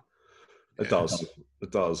stigma. It does.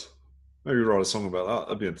 It does. Maybe write a song about that.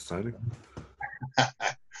 That'd be entertaining.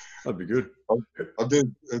 That'd be good. I'll do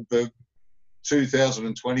the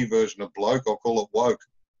 2020 version of Bloke. I'll call it Woke.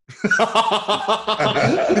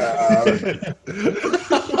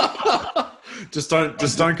 Just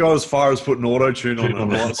don't go as far as putting auto-tune on and all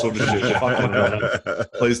that sort of shit. Fucking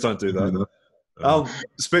please don't do that.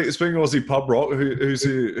 Speaking of Aussie pub rock, who's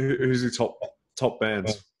your top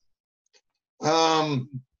bands?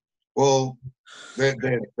 Well, they're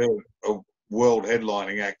a world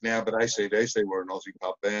headlining act now, but AC/DC were an Aussie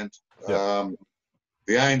pub band. Yep.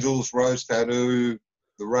 The Angels, Rose Tattoo,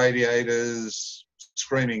 the Radiators,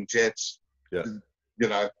 Screaming Jets. Yeah. You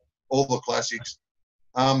know, all the classics.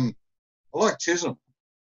 I like Tism.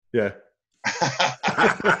 Yeah.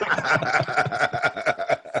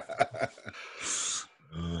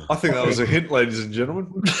 I think that was a hint, ladies and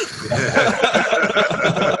gentlemen.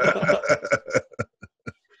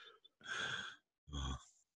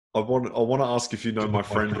 I want to ask if you know my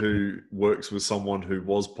friend who works with someone who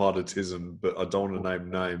was part of Tism, but I don't want to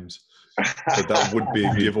name names. But that would be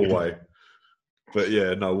a giveaway. But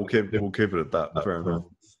yeah, no, we'll keep it at that. Fair enough.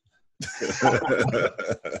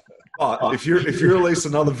 But if you release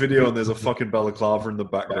another video and there's a fucking balaclava in the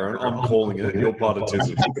background, I'm calling it. You're part of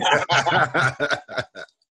Tism.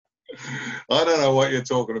 I don't know what you're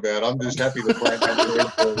talking about. I'm just happy to plant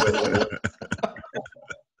that.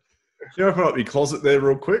 Can you open up your closet there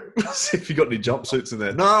real quick? See if you got any jumpsuits in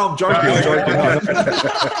there. No, I'm joking.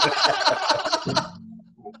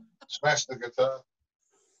 Smash the guitar.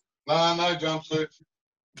 No jumpsuits.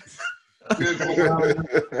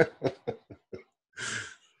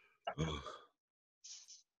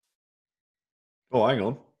 Oh, hang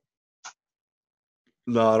on.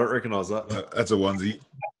 No, I don't recognise that. That's a onesie.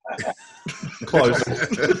 Close.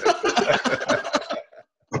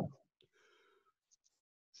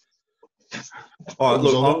 All right,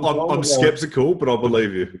 look, I'm skeptical, but I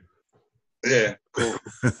believe you. Yeah, cool.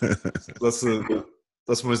 That's the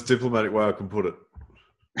most diplomatic way I can put it.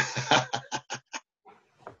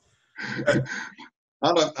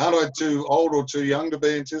 Aren't I too old or too young to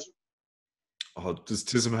be in Tism? Oh, does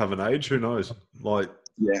Tism have an age? Who knows?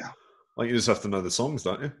 Yeah. Like you just have to know the songs,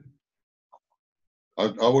 don't you?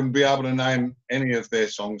 I wouldn't be able to name any of their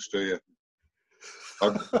songs to you.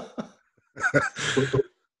 I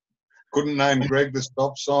couldn't name Greg the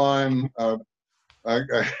Stop Sign.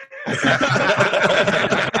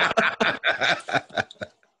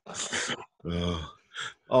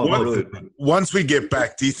 Once we get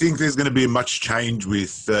back, do you think there's going to be much change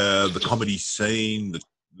with the comedy scene,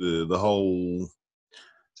 the whole?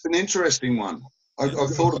 It's an interesting one. I've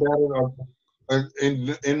thought about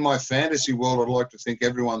it. In my fantasy world, I'd like to think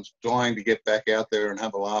everyone's dying to get back out there and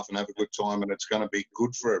have a laugh and have a good time, and it's going to be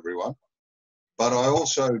good for everyone. But I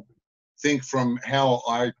also think from how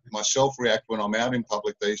I myself react when I'm out in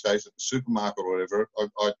public these days at the supermarket or whatever,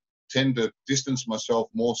 I tend to distance myself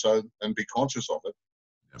more so and be conscious of it.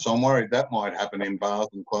 So I'm worried that might happen in bars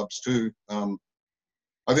and clubs too. I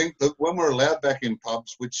think that when we're allowed back in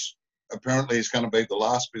pubs, which apparently is going to be the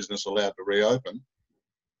last business allowed to reopen,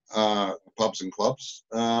 pubs and clubs,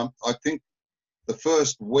 I think the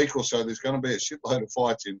first week or so there's going to be a shitload of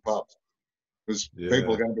fights in pubs because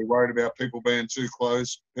people are going to be worried about people being too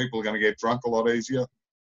close. People are going to get drunk a lot easier.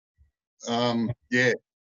 Didn't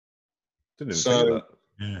even think of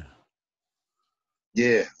that.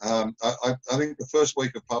 Yeah, I think the first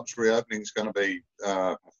week of pubs reopening is going to be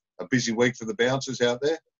a busy week for the bouncers out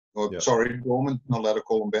there. Sorry, doormen, not allowed to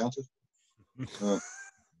call them bouncers.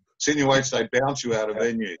 Insinuates they bounce you out of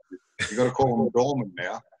venues. You've got to call them doormen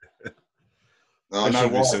now. I know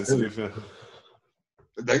why. Sensitive.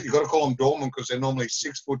 You've got to call them doormen because they're normally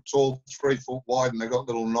 6 foot tall, 3 foot wide, and they've got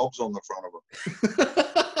little knobs on the front of them.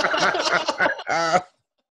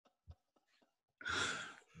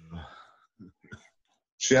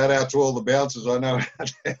 Shout out to all the bouncers I know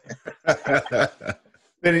out there.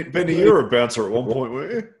 Benny, you were a bouncer at one point,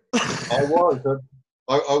 weren't you? I was.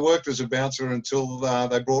 I worked as a bouncer until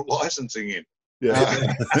they brought licensing in.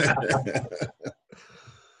 Yeah.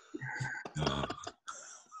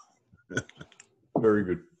 Very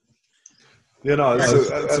good. Yeah, no,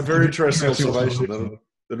 it's a very interesting observation.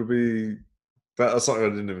 That'll be that's something I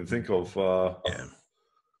didn't even think of.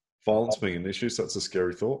 Violence being an issue, so that's a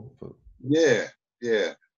scary thought. But. Yeah.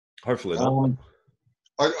 Hopefully not.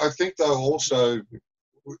 I think though also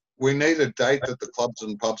we need a date that the clubs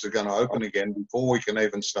and pubs are going to open again before we can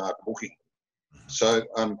even start booking. So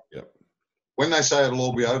when they say it'll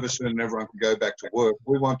all be over soon and everyone can go back to work,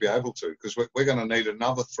 we won't be able to, because we're going to need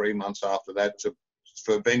another 3 months after that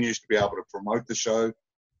for venues to be able to promote the show.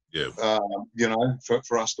 Yeah. You know,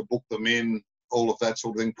 for us to book them in, all of that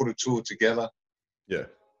sort of thing, put a tour together. Yeah.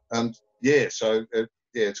 And so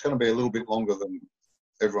it's going to be a little bit longer than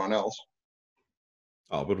everyone else.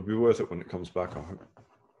 Oh, but it'll be worth it when it comes back, I hope.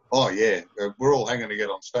 Oh, yeah. We're all hanging to get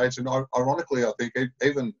on stage. And ironically, I think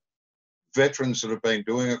even veterans that have been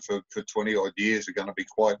doing it for 20-odd years are going to be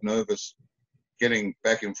quite nervous getting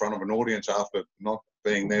back in front of an audience after not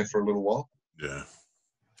being there for a little while. Yeah.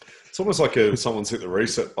 It's almost like someone's hit the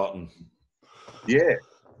reset button. Yeah.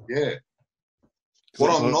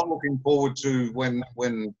 What I'm not looking forward to when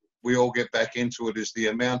we all get back into it is the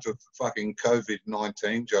amount of fucking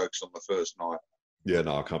COVID-19 jokes on the first night. Yeah,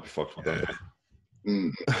 no, I can't be fucked with that.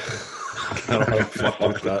 I can't be fucked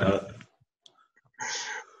with that.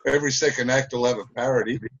 Every second act will have a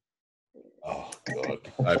parody. Oh,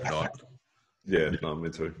 God. I hope not. Yeah, no, me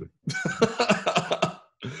too.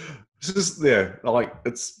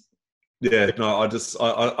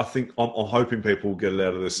 I think I'm hoping people get it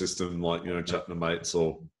out of their system, like, you know, chatting to mates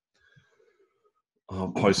or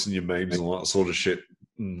posting your memes and all that sort of shit.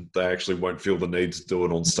 And they actually won't feel the need to do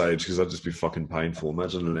it on stage, because that'd just be fucking painful.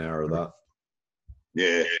 Imagine an hour of that.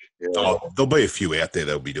 Yeah. Oh, there'll be a few out there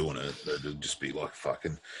that'll be doing it. It'll just be like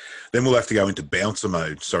fucking. Then we'll have to go into bouncer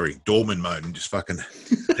mode. Sorry, doorman mode, and just fucking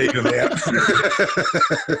keep them out.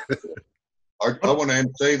 I want to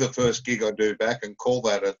MC the first gig I do back and call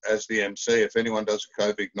that as the MC. If anyone does a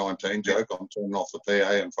COVID-19 joke, I'm turning off the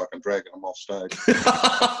PA and fucking dragging them off stage.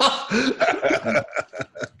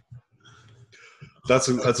 That's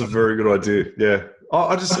a very good idea. Yeah.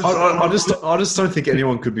 I just don't think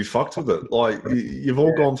anyone could be fucked with it. Like, you've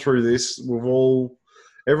all gone through this.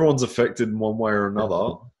 Everyone's affected in one way or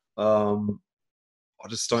another. I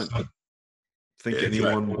just don't think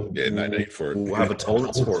anyone will have a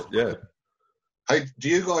tolerance for it. Yeah. Hey, do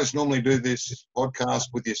you guys normally do this podcast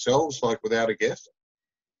with yourselves, like without a guest?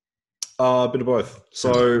 A bit of both.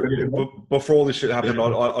 So before all this shit happened,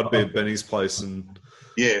 I'd be at Benny's place and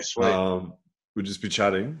sweet. We'd just be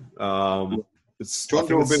chatting. Do you want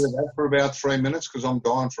to do a bit of that for about 3 minutes? Because I'm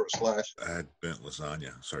dying for a slash. I had burnt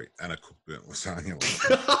lasagna. Sorry, Anna cooked burnt lasagna.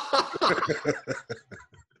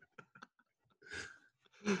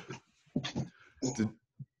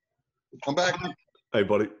 I'm back. Hey,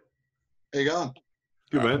 buddy. How you going?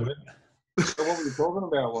 Good, man. So what were you talking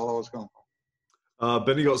about while I was gone?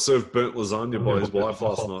 Benny got served burnt lasagna by his wife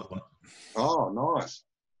last night. Oh, nice.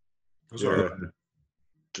 Yeah.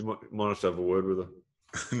 You might have to have a word with her.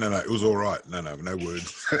 No, it was all right. No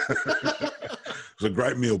words. It was a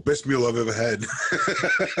great meal. Best meal I've ever had.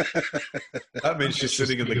 That means she's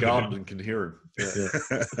sitting in the garden and can hear him. Yeah.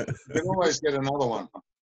 You can always get another one.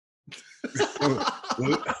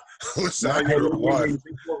 Lasagna or what?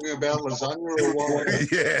 Talking about lasagna or what?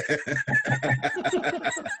 Yeah.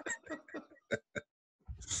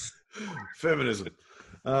 Feminism.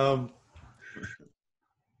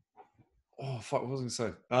 What was I going to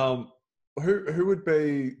say? Who would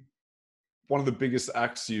be one of the biggest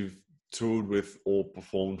acts you've toured with or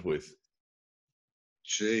performed with?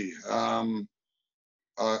 Gee, I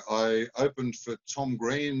opened for Tom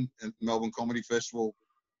Green at Melbourne Comedy Festival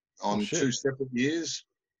on 2 separate years.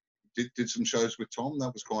 Did some shows with Tom.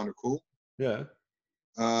 That was kind of cool. Yeah.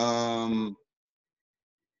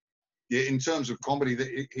 In terms of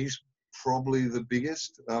comedy, he's probably the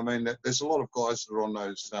biggest. I mean, there's a lot of guys that are on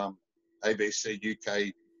those ABC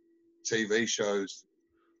UK TV shows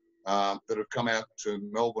that have come out to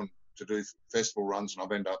Melbourne to do festival runs, and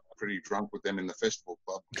I've ended up pretty drunk with them in the festival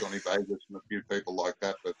club. Johnny Vegas and a few people like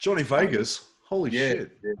that. But Johnny Vegas? Holy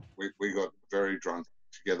shit. Yeah, we got very drunk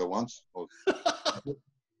together once.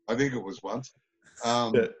 I think it was once.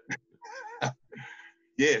 But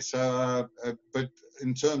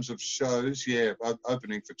in terms of shows,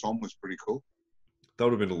 opening for Tom was pretty cool. That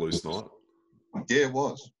would have been a loose night. Yeah, it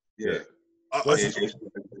was. Yeah.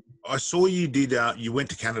 I saw you did. You went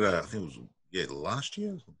to Canada. I think it was last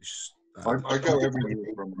year. I go every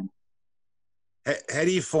year from them. How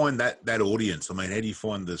do you find that audience? I mean, how do you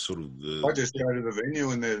find the sort of the? I just go to the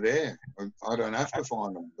venue and they're there. I don't have to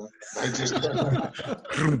find them. They just.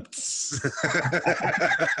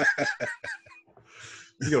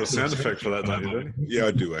 You got a sound effect for that, don't you, Benny? Yeah,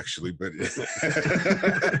 I do actually, but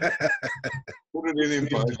put it in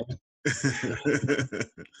post.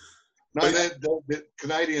 No, the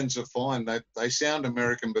Canadians are fine. They sound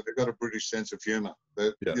American, but they've got a British sense of humour.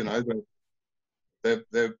 You know,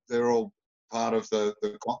 they're all part of the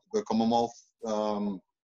Commonwealth. I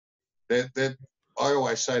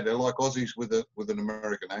always say they're like Aussies with an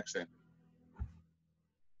American accent.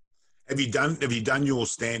 Have you done your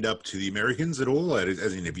stand up to the Americans at all?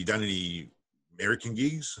 As in, have you done any American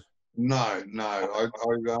gigs? No.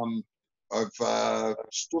 I've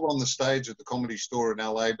stood on the stage at the Comedy Store in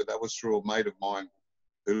LA, but that was through a mate of mine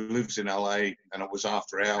who lives in LA, and it was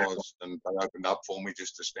after hours, and they opened up for me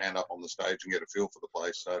just to stand up on the stage and get a feel for the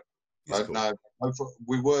place. So, Cool. no,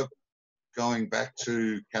 we were going back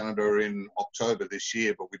to Canada in October this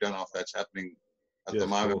year, but we don't know if that's happening at the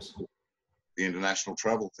moment. The international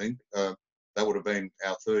travel thing. That would have been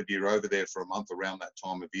our third year over there for a month around that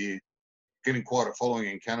time of year. Getting quite a following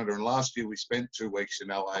in Canada, and last year we spent 2 weeks in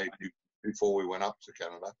LA before we went up to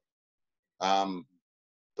Canada.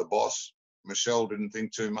 The boss, Michelle, didn't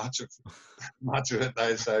think too much of it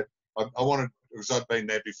though, so I wanted, because I'd been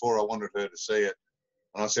there before, I wanted her to see it.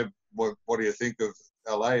 And I said, what do you think of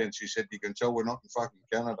LA? And she said, you can tell we're not in fucking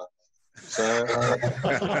Canada. So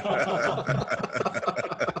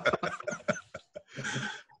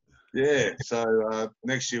yeah, so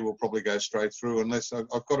next year we'll probably go straight through, unless I've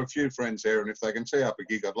got a few friends there, and if they can tee up a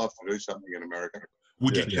gig, I'd love to do something in America.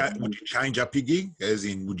 Would you change up your gig? As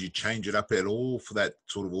in, would you change it up at all for that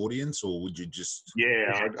sort of audience, or would you just?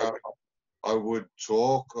 Yeah, I would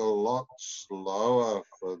talk a lot slower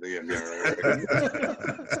for the Americans,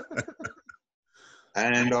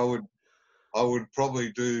 and I would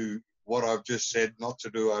probably do what I've just said not to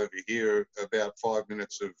do over here. About 5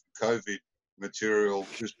 minutes of COVID material,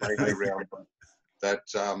 just maybe around that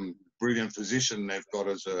brilliant physician they've got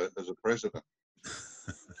as a president.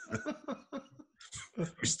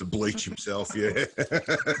 Mr. Bleach himself, yeah.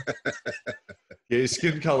 Yeah, his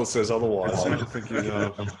skin colour says otherwise. I don't think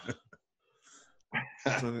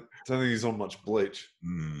don't think he's on much bleach.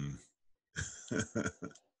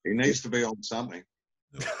 He needs to be on something.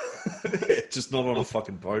 Just not on a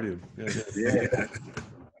fucking podium. Yeah.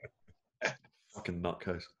 Fucking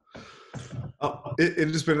nutcase. It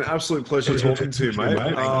has been an absolute pleasure talking to you, mate.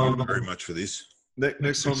 Thank you very much for this.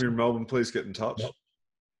 Next time you're in Melbourne, please get in touch.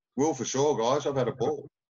 Will, for sure, guys. I've had a ball.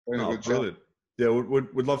 Been a good brilliant. Yeah,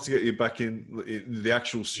 we'd love to get you back in the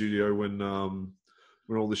actual studio when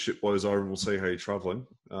all this shit blows over, and we'll see how you're travelling.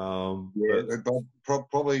 But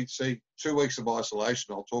probably see 2 weeks of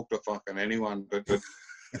isolation. I'll talk to fucking anyone, but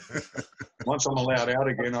once I'm allowed out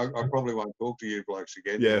again, I probably won't talk to you blokes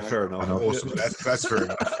again. Yeah, you know? fair enough. Awesome. That's fair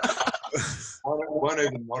enough. I won't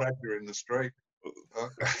even not if you're in the street.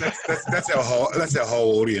 That's our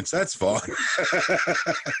whole audience. That's fine.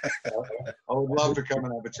 I would love to come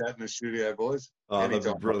and have a chat in the studio, boys.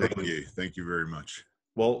 Thank you very much.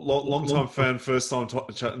 Well, long time fan, first time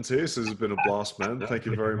chatting to you. So this has been a blast, man. Thank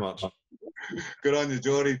you very much. Good on you,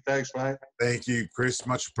 Geordie. Thanks, mate. Thank you, Chris.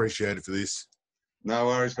 Much appreciated for this. No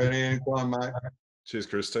worries, Benny. Anytime, mate. Cheers,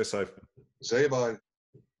 Chris. Stay safe. See you, bye.